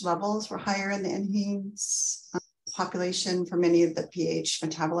PAH levels were higher in the NHANES population for many of the PAH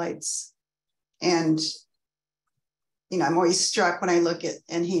metabolites. And, you know, I'm always struck when I look at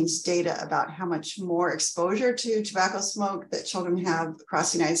NHANES data about how much more exposure to tobacco smoke that children have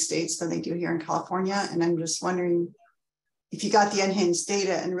across the United States than they do here in California. And I'm just wondering if you got the NHANES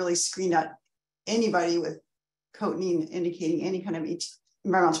data and really screened out anybody with cotinine indicating any kind of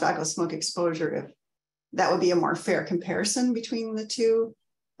environmental tobacco smoke exposure, if that would be a more fair comparison between the two.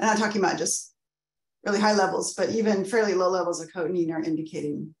 And I'm talking about just really high levels, but even fairly low levels of cotinine are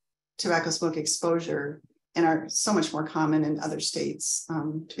indicating tobacco smoke exposure and are so much more common in other states,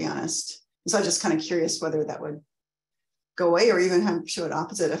 to be honest. So I'm just kind of curious whether that would go away or even show an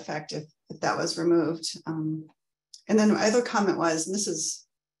opposite effect if that was removed. And then my other comment was, and this is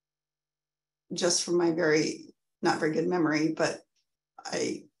just from my not very good memory, but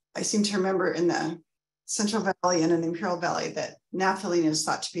I seem to remember in the Central Valley and in the Imperial Valley that naphthalene is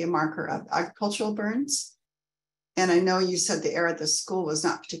thought to be a marker of agricultural burns. And I know you said the air at the school was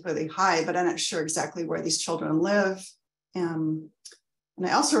not particularly high, but I'm not sure exactly where these children live. And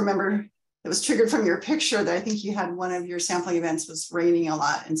I also remember it was triggered from your picture that I think you had one of your sampling events was raining a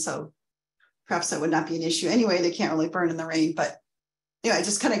lot. And so perhaps that would not be an issue anyway. They can't really burn in the rain, but anyway,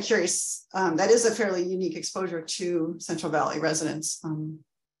 just kind of curious. That is a fairly unique exposure to Central Valley residents.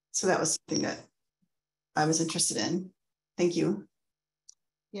 So that was something that I was interested in. Thank you.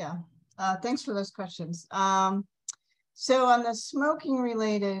 Yeah, thanks for those questions. So on the smoking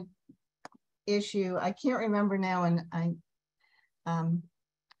related issue, I can't remember now, and I'm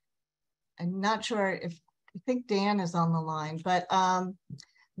not sure if, I think Dan is on the line, but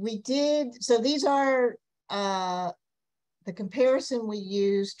we did, so these are the comparison we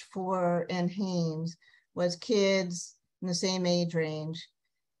used for NHANES was kids in the same age range.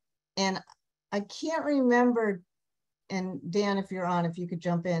 And I can't remember, and Dan, if you're on, if you could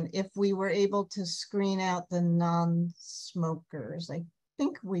jump in, if we were able to screen out the non-smokers. I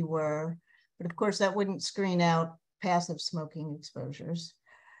think we were, but of course that wouldn't screen out passive smoking exposures.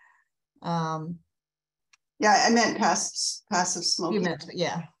 Yeah, I meant passive smoking. You meant,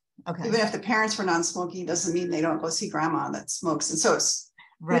 yeah, okay. Even if the parents were non-smoking, doesn't mean they don't go see grandma that smokes. And so it's,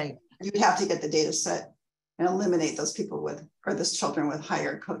 right. You'd have to get the data set and eliminate those people with, or those children with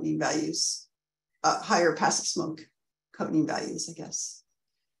higher cotinine values, higher passive smoke cotinine values, I guess.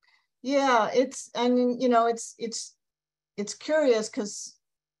 Yeah, it's, I mean, you know, it's curious because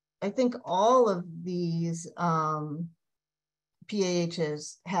I think all of these PAHs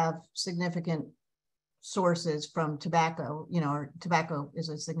have significant sources from tobacco, you know, or tobacco is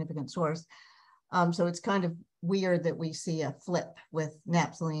a significant source. So it's kind of weird that we see a flip with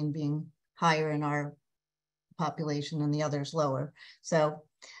naphthalene being higher in our population and the others lower. So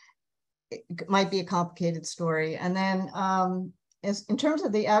it might be a complicated story. And then in terms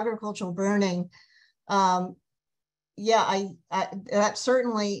of the agricultural burning, yeah, that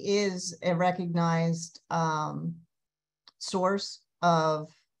certainly is a recognized source of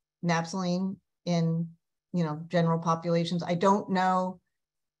naphthalene in, you know, general populations. I don't know,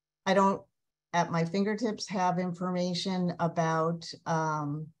 I don't at my fingertips have information about,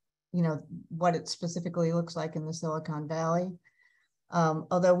 you know, what it specifically looks like in the Silicon Valley.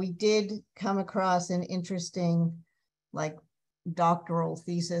 Although we did come across an interesting, like, doctoral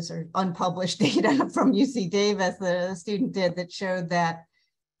thesis or unpublished data from UC Davis that a student did that showed that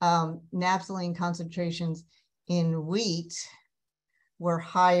naphthalene concentrations in wheat were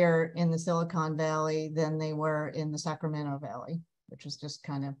higher in the Silicon Valley than they were in the Sacramento Valley, which was just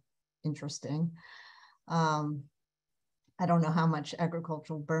kind of interesting. I don't know how much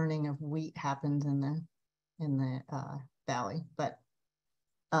agricultural burning of wheat happens in the valley, but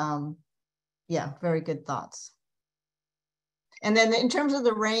yeah, very good thoughts. And then in terms of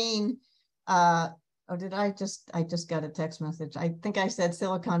the rain, oh, did I just got a text message. I think I said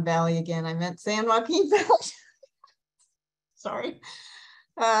Silicon Valley again. I meant San Joaquin Valley. Sorry.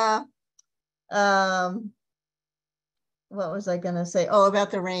 What was I going to say? Oh, about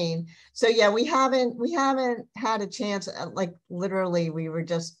the rain. So yeah, we haven't had a chance. Like literally, we were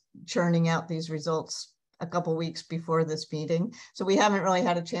just churning out these results a couple weeks before this meeting. So we haven't really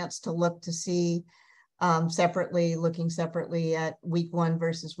had a chance to look to see looking separately at week 1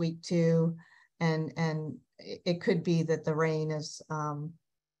 versus week 2, and it could be that the rain is,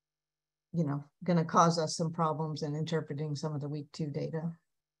 you know, going to cause us some problems in interpreting some of the week 2 data.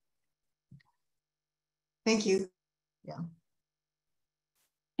 Thank you. Yeah.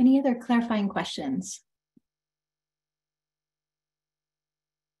 Any other clarifying questions?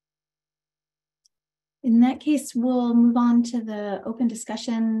 In that case, we'll move on to the open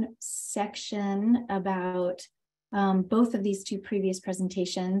discussion section about both of these 2 previous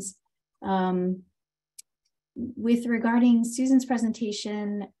presentations. With regarding Susan's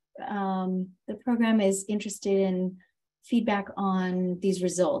presentation, the program is interested in feedback on these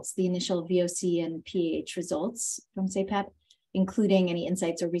results, the initial VOC and PAH results from SAPEP, including any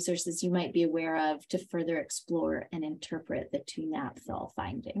insights or resources you might be aware of to further explore and interpret the 2 NAPTHAL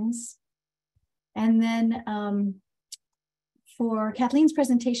findings. And then for Kathleen's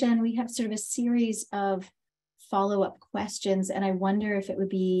presentation, we have sort of a series of follow-up questions, and I wonder if it would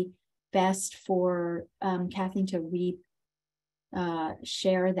be best for Kathleen to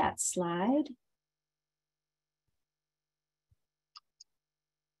share that slide.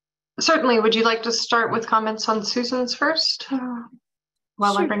 Certainly. Would you like to start with comments on Susan's first?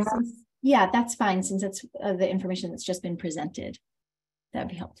 While Sure, I bring that? Yeah, that's fine, since that's the information that's just been presented. That'd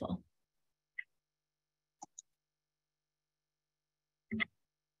be helpful.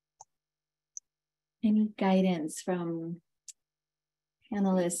 Any guidance from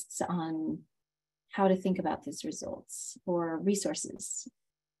panelists on how to think about these results or resources?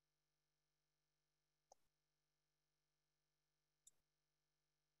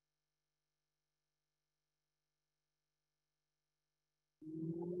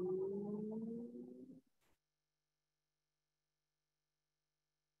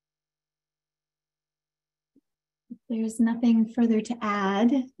 If there's nothing further to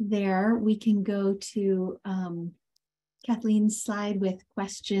add there, we can go to Kathleen's slide with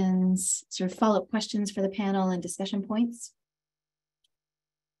questions, sort of follow-up questions for the panel and discussion points.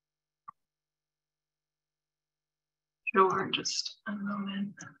 Sure, just a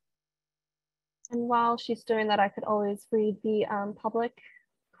moment. And while she's doing that, I could always read the public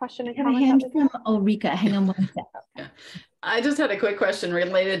question and I have a comment. hand from Ulrika. Hang on one second. Yeah. I just had a quick question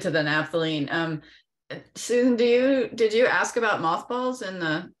related to the naphthalene. Susan, did you ask about mothballs in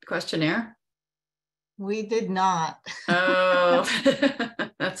the questionnaire? We did not. Oh,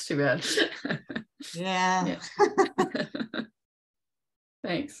 that's too bad. Yeah.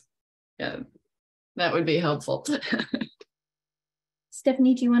 Thanks. Yeah, that would be helpful.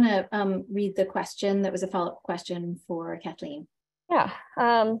 Stephanie, do you want to read the question that was a follow-up question for Kathleen? Yeah,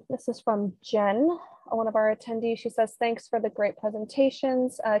 this is from Jen, one of our attendees. She says, thanks for the great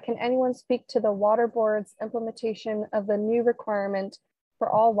presentations. Can anyone speak to the Water Board's implementation of the new requirement for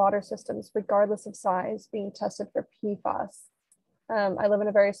all water systems, regardless of size, being tested for PFAS? I live in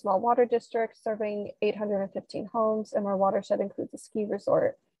a very small water district serving 815 homes, and our watershed includes a ski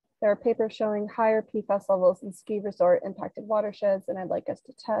resort. There are papers showing higher PFAS levels in ski resort impacted watersheds, and I'd like us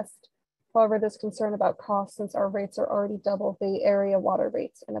to test. However, there's concern about costs since our rates are already double the area water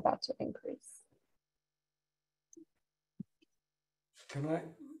rates and about to increase.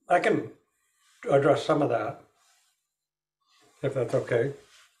 I can address some of that, if that's okay.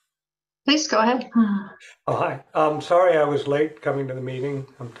 Please go ahead. Oh, hi. Sorry I was late coming to the meeting.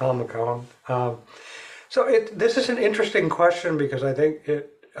 I'm Tom McCollum. This is an interesting question because I think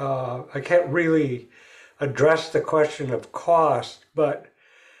I can't really address the question of cost, but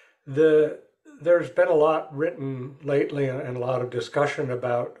there's been a lot written lately and a lot of discussion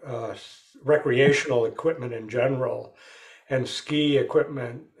about recreational equipment in general and ski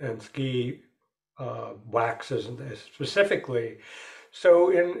equipment and ski waxes specifically. So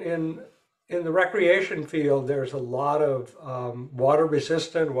in the recreation field, there's a lot of water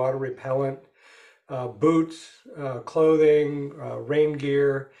resistant, water repellent boots, clothing, rain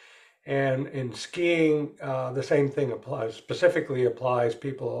gear. And in skiing, the same thing applies. Specifically applies.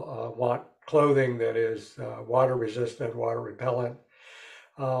 People want clothing that is water resistant, water repellent.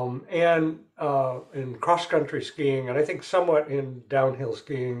 And in cross-country skiing, and I think somewhat in downhill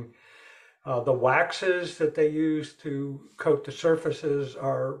skiing, the waxes that they use to coat the surfaces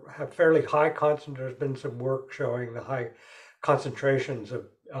have fairly high concentration. There's been some work showing the high concentrations of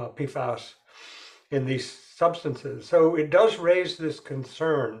PFAS in these substances. So it does raise this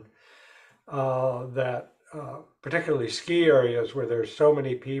concern that particularly ski areas where there's so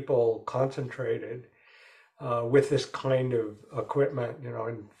many people concentrated with this kind of equipment,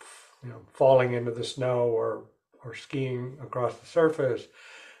 and falling into the snow or skiing across the surface,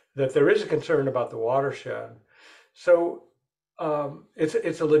 that there is a concern about the watershed. So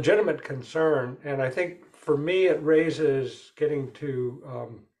it's a legitimate concern, and I think for me it raises, getting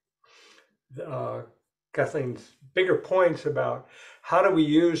to Kathleen's bigger points about how do we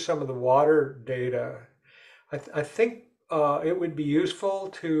use some of the water data. I think it would be useful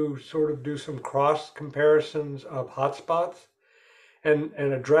to sort of do some cross comparisons of hotspots and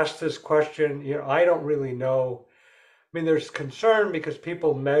address this question. I don't really know. I mean, there's concern because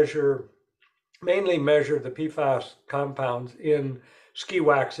people mainly measure the PFAS compounds in ski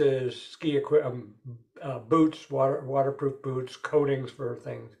waxes, ski equipment, boots, waterproof boots, coatings for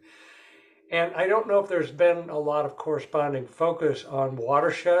things. And I don't know if there's been a lot of corresponding focus on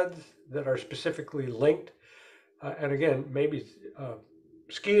watersheds that are specifically linked. And again, maybe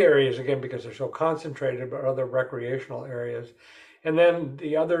ski areas, again, because they're so concentrated, but other recreational areas. And then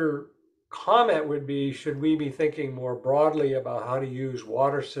the other comment would be, should we be thinking more broadly about how to use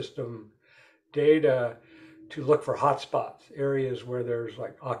water system data to look for hotspots, areas where there's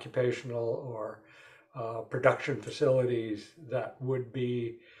like occupational or production facilities that would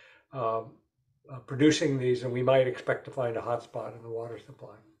be producing these, and we might expect to find a hotspot in the water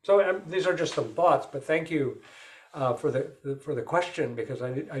supply. So these are just some thoughts, but thank you for the question, because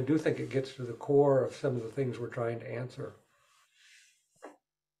I do think it gets to the core of some of the things we're trying to answer.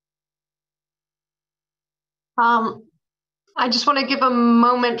 I just want to give a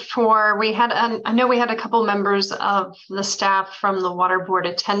moment for, I know we had a couple members of the staff from the water board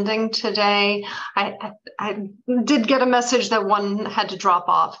attending today. I did get a message that one had to drop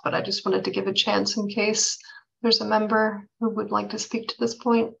off, but I just wanted to give a chance in case there's a member who would like to speak to this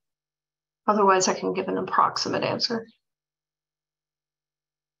point. Otherwise, I can give an approximate answer.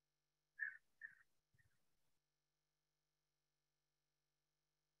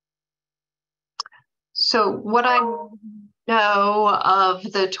 So what I know of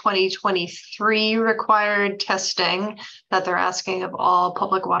the 2023 required testing that they're asking of all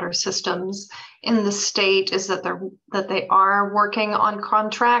public water systems in the state is that they are working on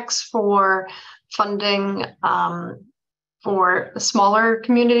contracts for funding for smaller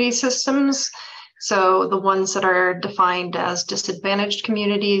community systems. So the ones that are defined as disadvantaged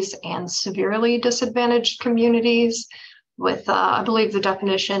communities and severely disadvantaged communities, with I believe the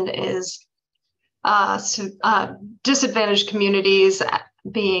definition is disadvantaged communities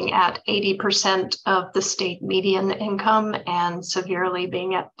being at 80% of the state median income and severely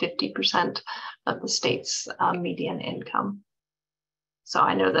being at 50% of the state's median income. So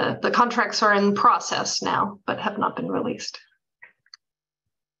I know the contracts are in process now, but have not been released.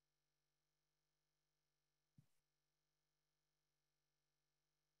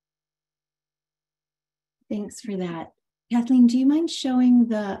 Thanks for that. Kathleen, do you mind showing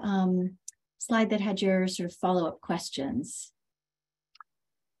the slide that had your sort of follow-up questions?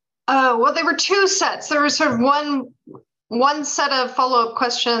 Well, there were two sets. There was sort of one set of follow-up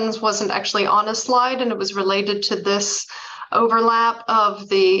questions wasn't actually on a slide, and it was related to this overlap of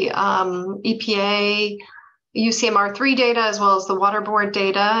the EPA UCMR3 data as well as the water board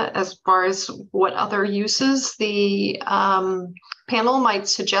data, as far as what other uses the panel might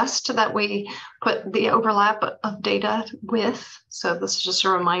suggest that we put the overlap of data with. So this is just a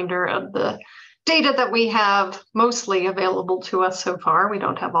reminder of the data that we have mostly available to us so far. We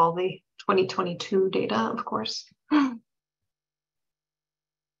don't have all the 2022 data, of course.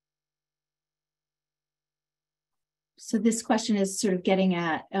 So this question is sort of getting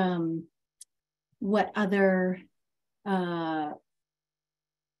at what other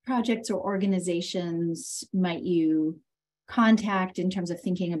projects or organizations might you contact in terms of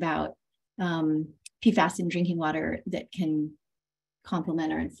thinking about PFAS in drinking water that can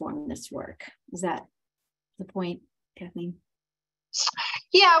complement or inform this work. Is that the point, Kathleen?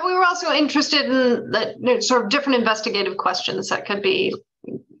 Yeah, we were also interested in that sort of different investigative questions that could be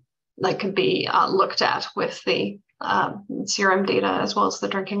looked at with the CRM data as well as the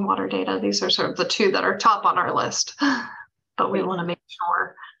drinking water data. These are sort of the two that are top on our list, but we want to make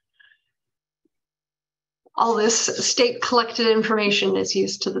sure all this state collected information is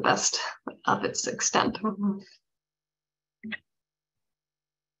used to the best of its extent. Mm-hmm.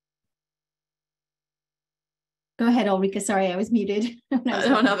 Go ahead, Ulrika. Sorry, I was muted.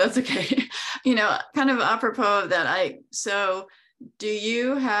 No, that's okay. Kind of apropos of that, so do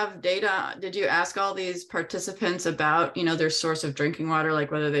you have data? Did you ask all these participants about, their source of drinking water, like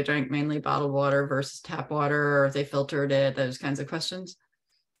whether they drank mainly bottled water versus tap water, or if they filtered it, those kinds of questions?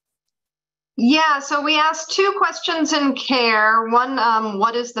 Yeah, so we asked two questions in care. One,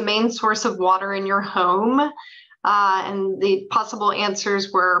 what is the main source of water in your home? And the possible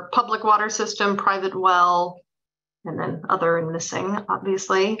answers were public water system, private well, and then other and missing,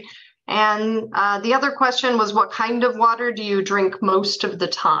 obviously. And the other question was, what kind of water do you drink most of the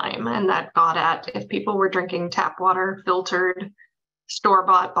time? And that got at if people were drinking tap water, filtered,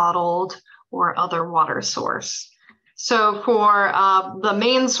 store-bought, bottled, or other water source. So for the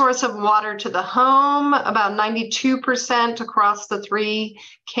main source of water to the home, about 92% across the three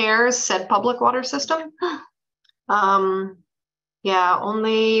cares said public water system. Yeah,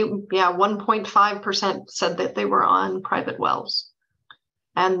 only 1.5% said that they were on private wells.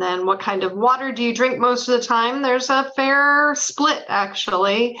 And then what kind of water do you drink most of the time? There's a fair split,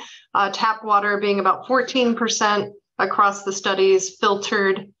 actually. Tap water being about 14% across the studies,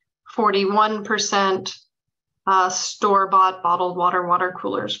 filtered 41%, store-bought bottled water, water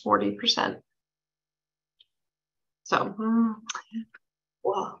coolers 40%. So,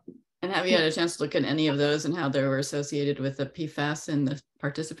 well. And have you had a chance to look at any of those and how they were associated with the PFAS in the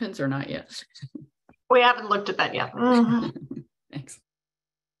participants or not yet? We haven't looked at that yet. Thanks.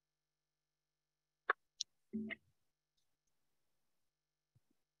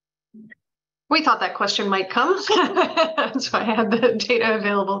 We thought that question might come. So I had the data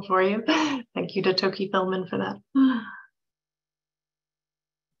available for you. Thank you to Toki Feldman for that.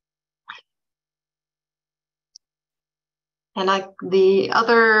 And the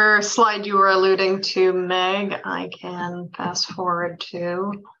other slide you were alluding to, Meg, I can fast forward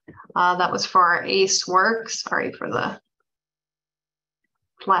to. That was for our ACE work. Sorry for the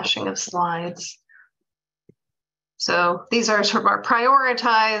flashing of slides. So these are sort of our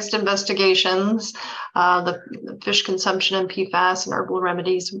prioritized investigations, the fish consumption and PFAS and herbal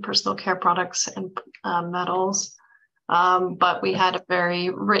remedies and personal care products and metals. But we had a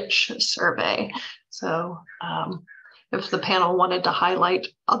very rich survey. So if the panel wanted to highlight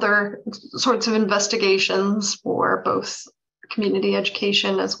other sorts of investigations for both community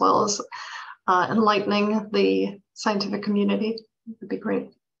education as well as enlightening the scientific community, it would be great.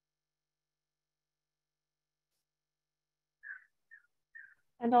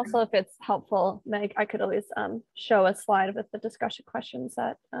 And also, if it's helpful, Meg, I could always show a slide with the discussion questions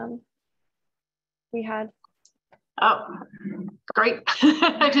that we had. Oh, great.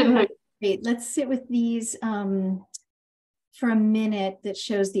 I didn't know. Great. Let's sit with these for a minute that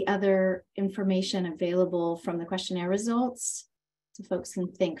shows the other information available from the questionnaire results. So folks can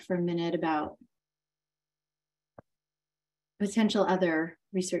think for a minute about potential other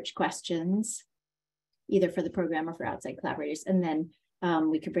research questions, either for the program or for outside collaborators. And then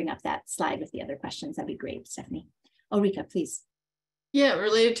we could bring up that slide with the other questions. That'd be great, Stephanie. Ulrika, please. Yeah,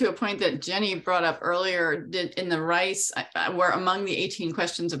 related to a point that Jenny brought up earlier, in the rice, were among the 18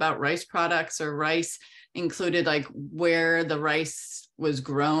 questions about rice products or rice included like where the rice was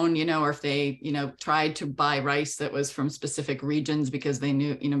grown, or if they, tried to buy rice that was from specific regions because they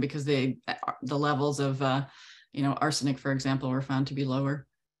knew, because the levels of, arsenic, for example, were found to be lower.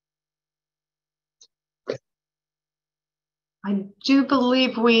 I do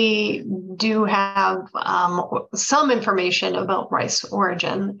believe we do have some information about rice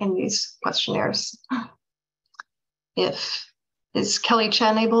origin in these questionnaires. Is Kelly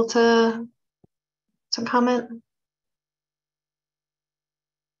Chen able to comment?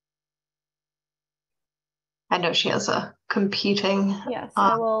 I know she has a competing. Yes,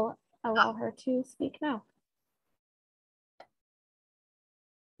 I will allow her to speak now.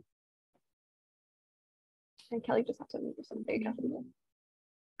 And Kelly just have to move something.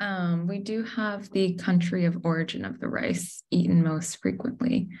 We do have the country of origin of the rice eaten most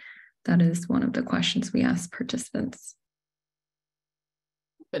frequently. That is one of the questions we ask participants.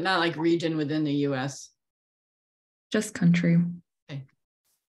 But not like region within the US? Just country. Okay.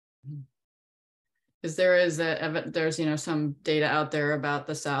 Because there's some data out there about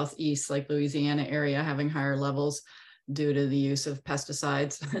the Southeast, like Louisiana area, having higher levels due to the use of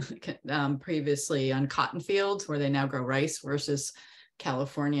pesticides previously on cotton fields where they now grow rice, versus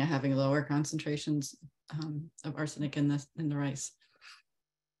California having lower concentrations of arsenic in the rice.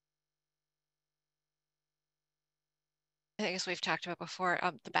 I guess we've talked about before,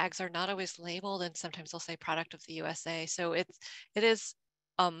 the bags are not always labeled, and sometimes they'll say product of the USA. So it is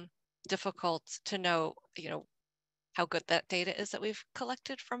difficult to know, how good that data is that we've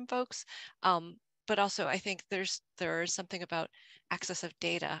collected from folks. But also, I think there is something about access of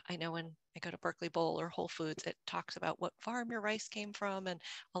data. I know when I go to Berkeley Bowl or Whole Foods, it talks about what farm your rice came from and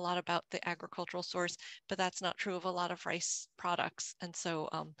a lot about the agricultural source, but that's not true of a lot of rice products. And so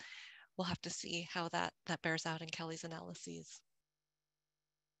we'll have to see how that bears out in Kelly's analyses.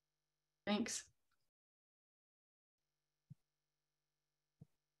 Thanks.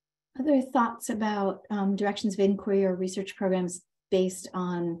 Other thoughts about directions of inquiry or research programs based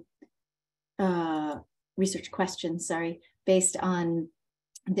on research questions, sorry, based on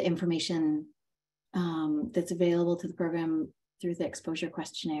the information that's available to the program through the exposure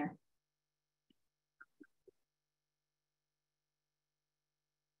questionnaire?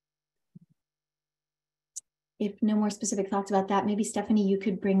 If no more specific thoughts about that, maybe Stephanie, you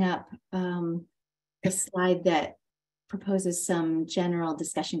could bring up a slide that proposes some general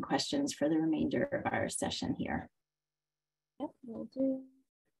discussion questions for the remainder of our session here. Yep, will do.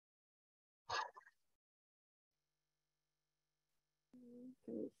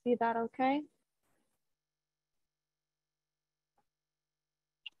 Can you see that okay?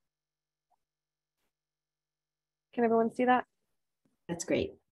 Can everyone see that? That's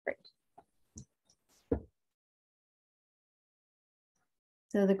great. Great.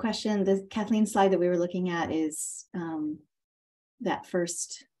 So the question, the Kathleen slide that we were looking at is that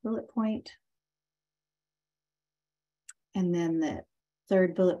first bullet point. And then the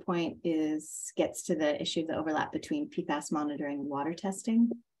third bullet point gets to the issue of the overlap between PFAS monitoring and water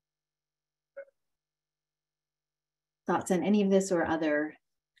testing. Thoughts on any of this or other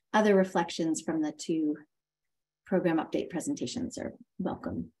reflections from the two program update presentations are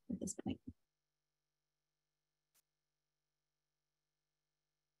welcome at this point.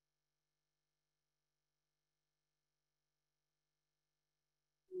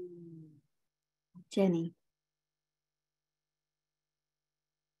 Jenny.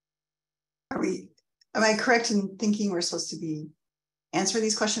 Am I correct in thinking we're supposed to be answering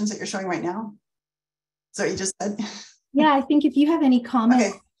these questions that you're showing right now? Is that what you just said? Yeah, I think if you have any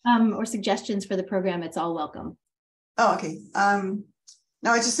comments okay. Or suggestions for the program, it's all welcome. Oh, okay. Now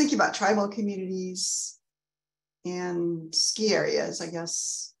I was just thinking about tribal communities and ski areas, I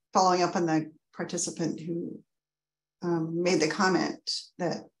guess, following up on the participant who made the comment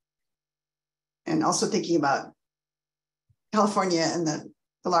that, and also thinking about California and the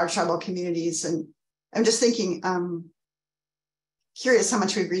large tribal communities. And I'm just thinking, curious how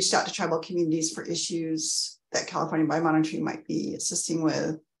much we've reached out to tribal communities for issues that California Biomonitoring might be assisting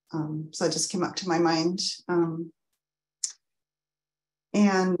with. So it just came up to my mind.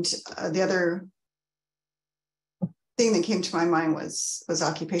 And the other thing that came to my mind was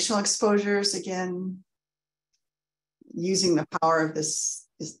occupational exposures. Again, using the power of this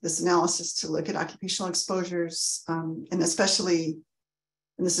analysis to look at occupational exposures, and especially,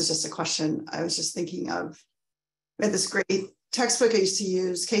 and this is just a question, I was just thinking of, we had this great textbook I used to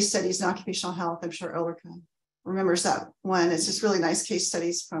use, Case Studies in Occupational Health. I'm sure Ulrika remembers that one. It's just really nice case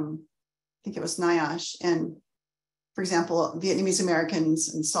studies from, I think it was NIOSH. And for example, Vietnamese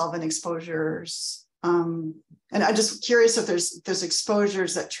Americans and solvent exposures. And I'm just curious if there's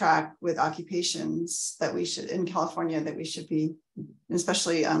exposures that track with occupations that we should, in California, that we should be,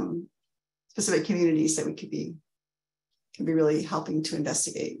 especially specific communities that we could be really helping to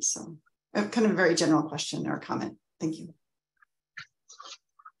investigate. So kind of a very general question or comment. Thank you.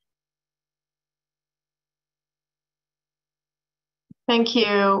 Thank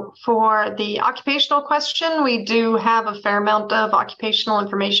you. For the occupational question, we do have a fair amount of occupational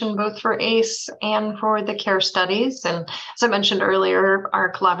information, both for ACE and for the CARE studies. And as I mentioned earlier, our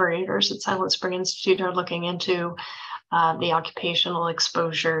collaborators at Silent Spring Institute are looking into the occupational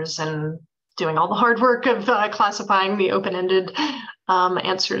exposures and doing all the hard work of classifying the open-ended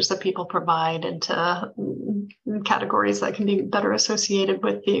answers that people provide into categories that can be better associated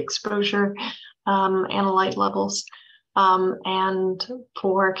with the exposure analyte levels. And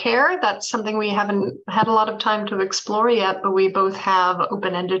for CARE, that's something we haven't had a lot of time to explore yet, but we both have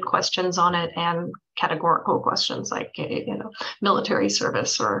open-ended questions on it and categorical questions like, military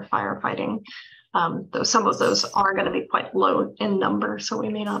service or firefighting. Though some of those are going to be quite low in number, so we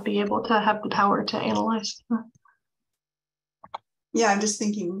may not be able to have the power to analyze. Yeah, I'm just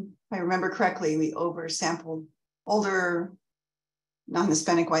thinking, if I remember correctly, we oversampled older,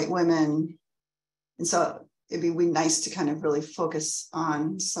 non-Hispanic white women. And so it'd be nice to kind of really focus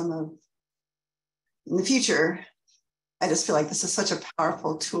on some of, in the future, I just feel like this is such a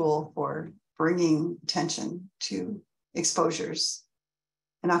powerful tool for bringing attention to exposures.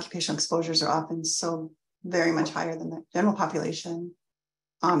 And occupational exposures are often so very much higher than the general population.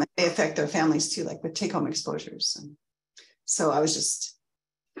 And they affect their families too, like with take-home exposures. And so I was just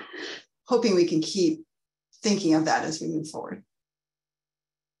hoping we can keep thinking of that as we move forward.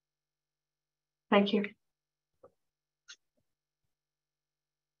 Thank you.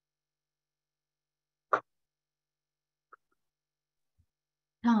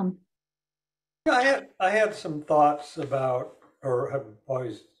 Tom. I had some thoughts about, or have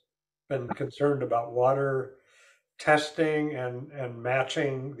always been concerned about water testing and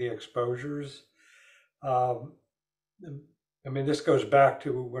matching the exposures. I mean, this goes back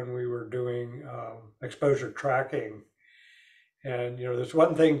to when we were doing exposure tracking. And, you know, there's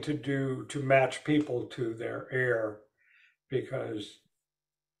one thing to do to match people to their air, because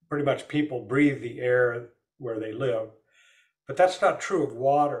pretty much people breathe the air where they live. But that's not true of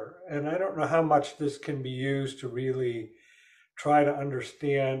water. And I don't know how much this can be used to really try to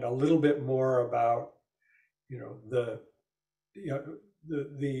understand a little bit more about, you know,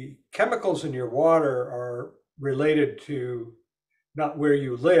 the chemicals in your water are related to not where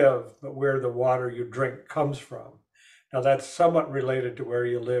you live, but where the water you drink comes from. Now that's somewhat related to where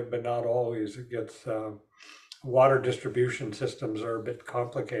you live, but not always. It gets, water distribution systems are a bit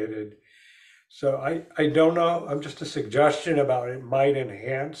complicated. So I don't know, I'm just a suggestion about it might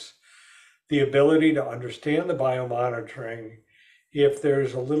enhance the ability to understand the biomonitoring if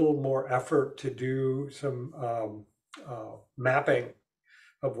there's a little more effort to do some mapping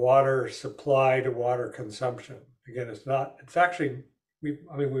of water supply to water consumption. Again, it's actually,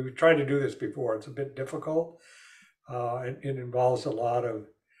 we've tried to do this before. It's a bit difficult. It involves a lot of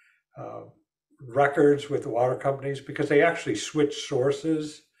records with the water companies because they actually switch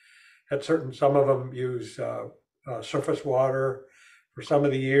sources at some of them use surface water for some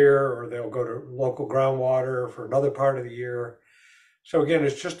of the year, or they'll go to local groundwater for another part of the year. So again,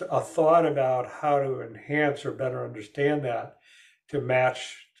 it's just a thought about how to enhance or better understand that to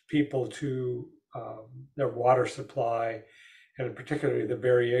match people to their water supply, and particularly the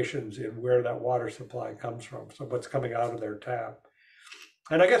variations in where that water supply comes from. So what's coming out of their tap.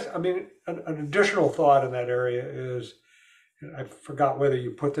 And I guess, I mean, an additional thought in that area is, I forgot whether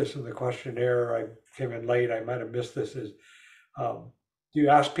you put this in the questionnaire, I came in late, I might have missed this, is do you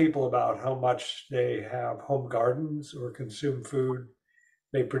ask people about how much they have home gardens or consume food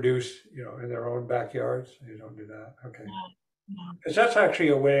they produce, you know, in their own backyards? You don't do that, okay. Because that's actually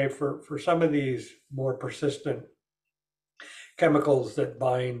a way for some of these more persistent chemicals that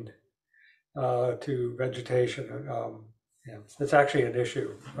bind to vegetation. Yeah, it's actually an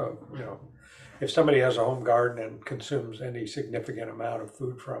issue of, you know, if somebody has a home garden and consumes any significant amount of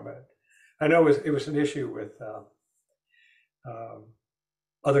food from it. I know it was an issue with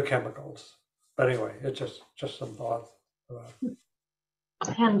other chemicals, but anyway, it's just some thoughts.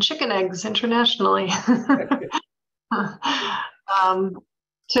 And chicken eggs internationally.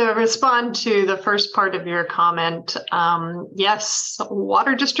 To respond to the first part of your comment, yes,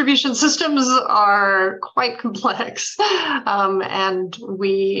 water distribution systems are quite complex. And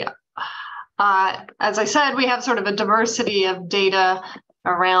we, as I said, we have sort of a diversity of data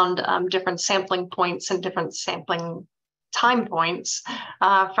around different sampling points and different sampling time points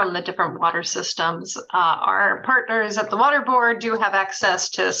from the different water systems. Our partners at the Water Board do have access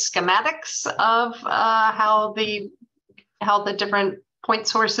to schematics of how the different point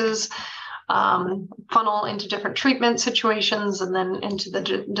sources funnel into different treatment situations and then into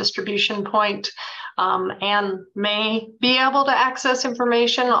the distribution point, and may be able to access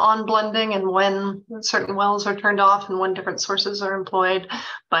information on blending and when certain wells are turned off and when different sources are employed.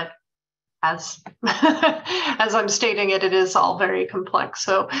 But as I'm stating it, it is all very complex.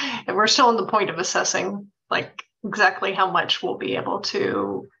 So we're still in the point of assessing like exactly how much we'll be able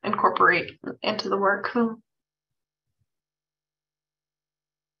to incorporate into the work.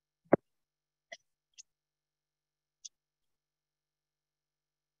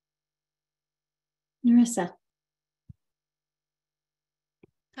 Narissa.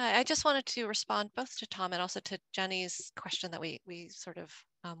 Hi, I just wanted to respond both to Tom and also to Jenny's question that we sort of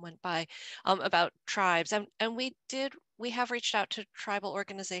went by about tribes. And we have reached out to tribal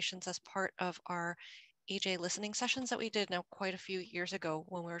organizations as part of our EJ listening sessions that we did now quite a few years ago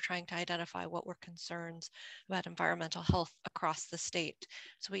when we were trying to identify what were concerns about environmental health across the state.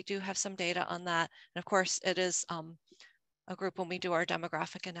 So we do have some data on that. And of course, it is a group when we do our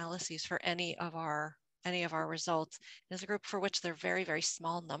demographic analyses for any of our results. It's a group for which they're very, very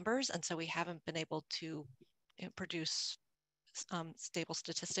small numbers. And so we haven't been able to produce stable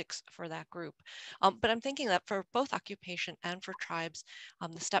statistics for that group. But I'm thinking that for both occupation and for tribes,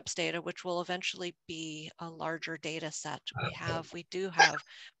 the STEPS data, which will eventually be a larger data set, we do have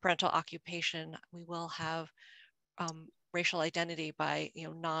parental occupation. We will have racial identity by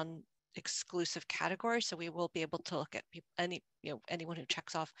non-exclusive categories. So we will be able to look at people, anyone who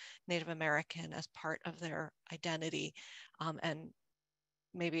checks off Native American as part of their identity, and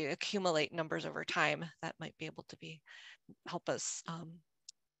maybe accumulate numbers over time that might be able to help us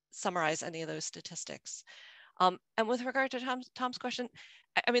summarize any of those statistics. And with regard to Tom's question,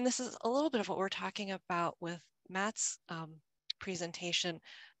 I mean, this is a little bit of what we're talking about with Matt's presentation.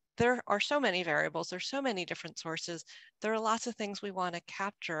 there are so many variables, there's so many different sources. There are lots of things we want to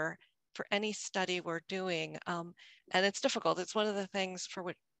capture for any study we're doing. And it's difficult. It's one of the things for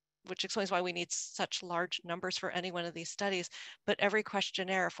which explains why we need such large numbers for any one of these studies. But every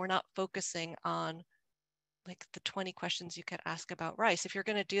questionnaire, if we're not focusing on like the 20 questions you could ask about rice, if you're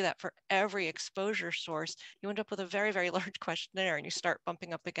going to do that for every exposure source, you end up with a very, very large questionnaire, and you start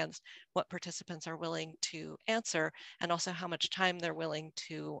bumping up against what participants are willing to answer and also how much time they're willing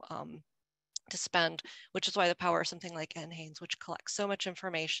to spend, which is why the power of something like NHANES, which collects so much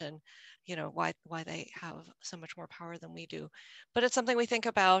information, you know, why they have so much more power than we do. But it's something we think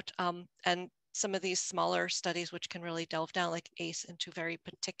about, and some of these smaller studies, which can really delve down like ACE into very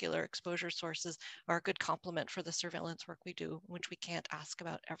particular exposure sources, are a good complement for the surveillance work we do, which we can't ask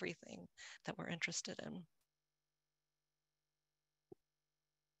about everything that we're interested in.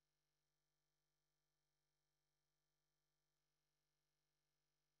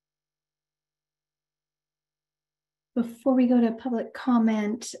 Before we go to public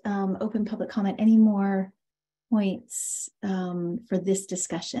comment, open public comment, any more points for this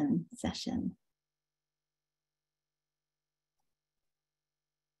discussion session?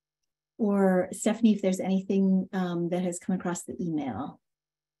 Or Stephanie, if there's anything that has come across the email.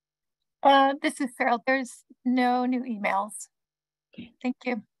 This is Farrell. There's no new emails. Okay. Thank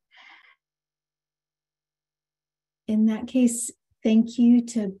you. In that case, thank you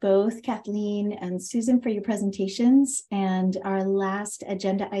to both Kathleen and Susan for your presentations. And our last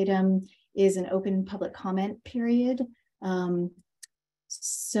agenda item is an open public comment period.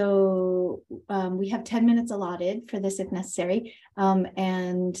 We have 10 minutes allotted for this if necessary,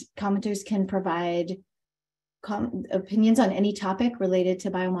 and commenters can provide opinions on any topic related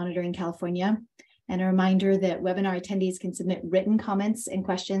to Biomonitoring California. And a reminder that webinar attendees can submit written comments and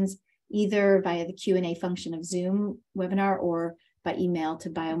questions either via the Q&A function of Zoom webinar or by email to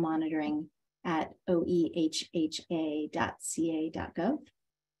biomonitoring@oehha.ca.gov.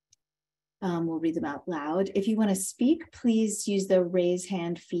 We'll read them out loud. If you want to speak, please use the raise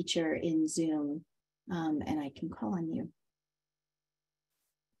hand feature in Zoom, and I can call on you.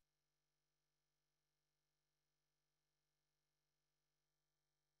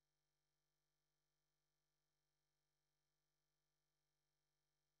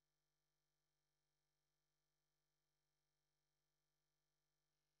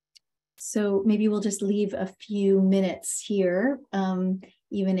 So maybe we'll just leave a few minutes here,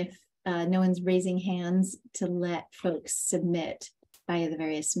 even if no one's raising hands, to let folks submit via the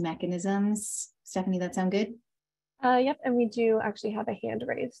various mechanisms. Stephanie, that sound good? Yep, and we do actually have a hand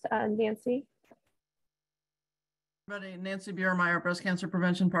raised. Nancy. Nancy Biermeyer, Breast Cancer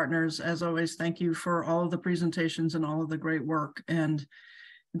Prevention Partners. As always, thank you for all of the presentations and all of the great work. And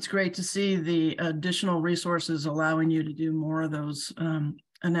it's great to see the additional resources allowing you to do more of those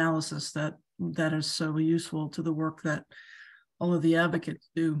analysis that is so useful to the work that all of the advocates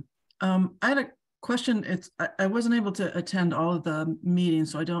do. I had a question. I wasn't able to attend all of the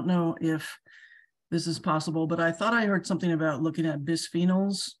meetings, so I don't know if this is possible, but I thought I heard something about looking at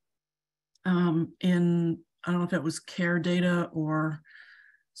bisphenols in, I don't know if it was care data or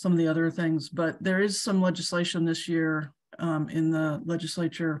some of the other things, but there is some legislation this year in the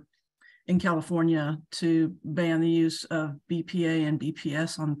legislature in California to ban the use of BPA and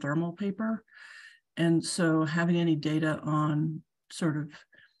BPS on thermal paper. And so having any data on sort of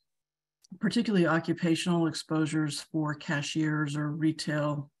particularly occupational exposures for cashiers or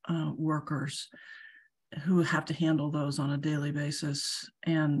retail workers who have to handle those on a daily basis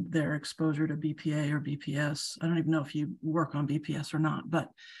and their exposure to BPA or BPS. I don't even know if you work on BPS or not, but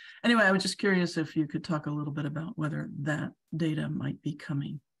anyway, I was just curious if you could talk a little bit about whether that data might be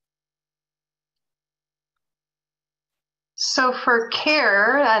coming. So for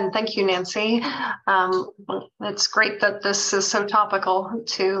care, and thank you, Nancy, it's great that this is so topical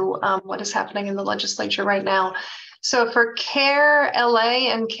to what is happening in the legislature right now. So for CARE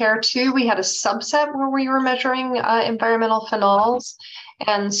LA and CARE 2, we had a subset where we were measuring environmental phenols.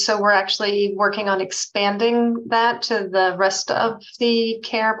 And so we're actually working on expanding that to the rest of the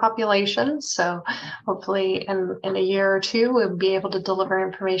CARE population. So hopefully in a year or two, we'll be able to deliver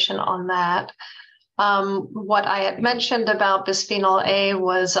information on that. What I had mentioned about bisphenol A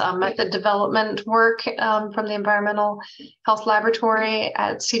was method development work from the Environmental Health Laboratory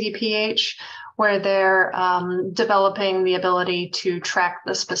at CDPH, where they're developing the ability to track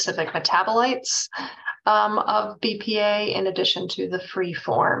the specific metabolites of BPA in addition to the free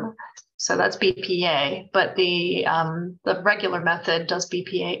form. So that's BPA, but the regular method does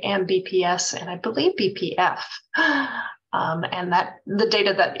BPA and BPS, and I believe BPF. And that the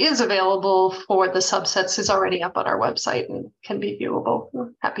data that is available for the subsets is already up on our website and can be viewable.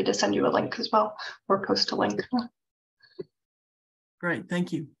 We're happy to send you a link as well, or post a link. Great,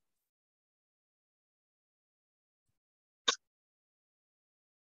 thank you.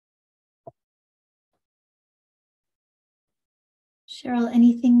 Cheryl,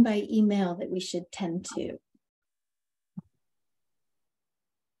 anything by email that we should tend to?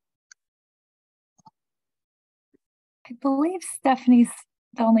 I believe Stephanie's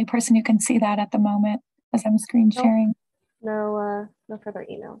the only person who can see that at the moment as I'm screen sharing. No further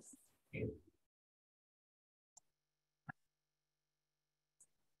emails.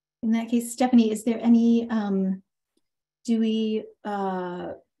 In that case, Stephanie, is there any, do we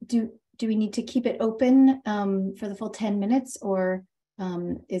need to keep it open for the full 10 minutes, or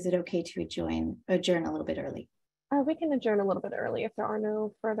is it okay to adjourn a little bit early? We can adjourn a little bit early if there are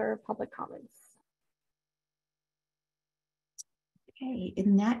no further public comments. Okay,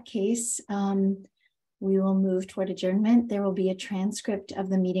 in that case, we will move toward adjournment. There will be a transcript of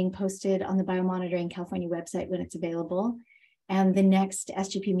the meeting posted on the Biomonitoring California website when it's available. And the next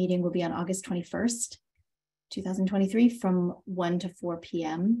SGP meeting will be on August 21st, 2023 from 1 to 4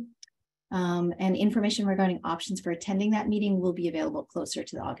 p.m. And information regarding options for attending that meeting will be available closer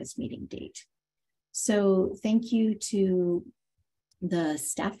to the August meeting date. So thank you to the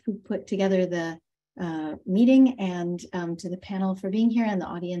staff who put together the meeting, and to the panel for being here, and the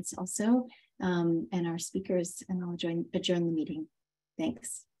audience also, and our speakers, and I'll adjourn the meeting.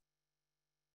 Thanks.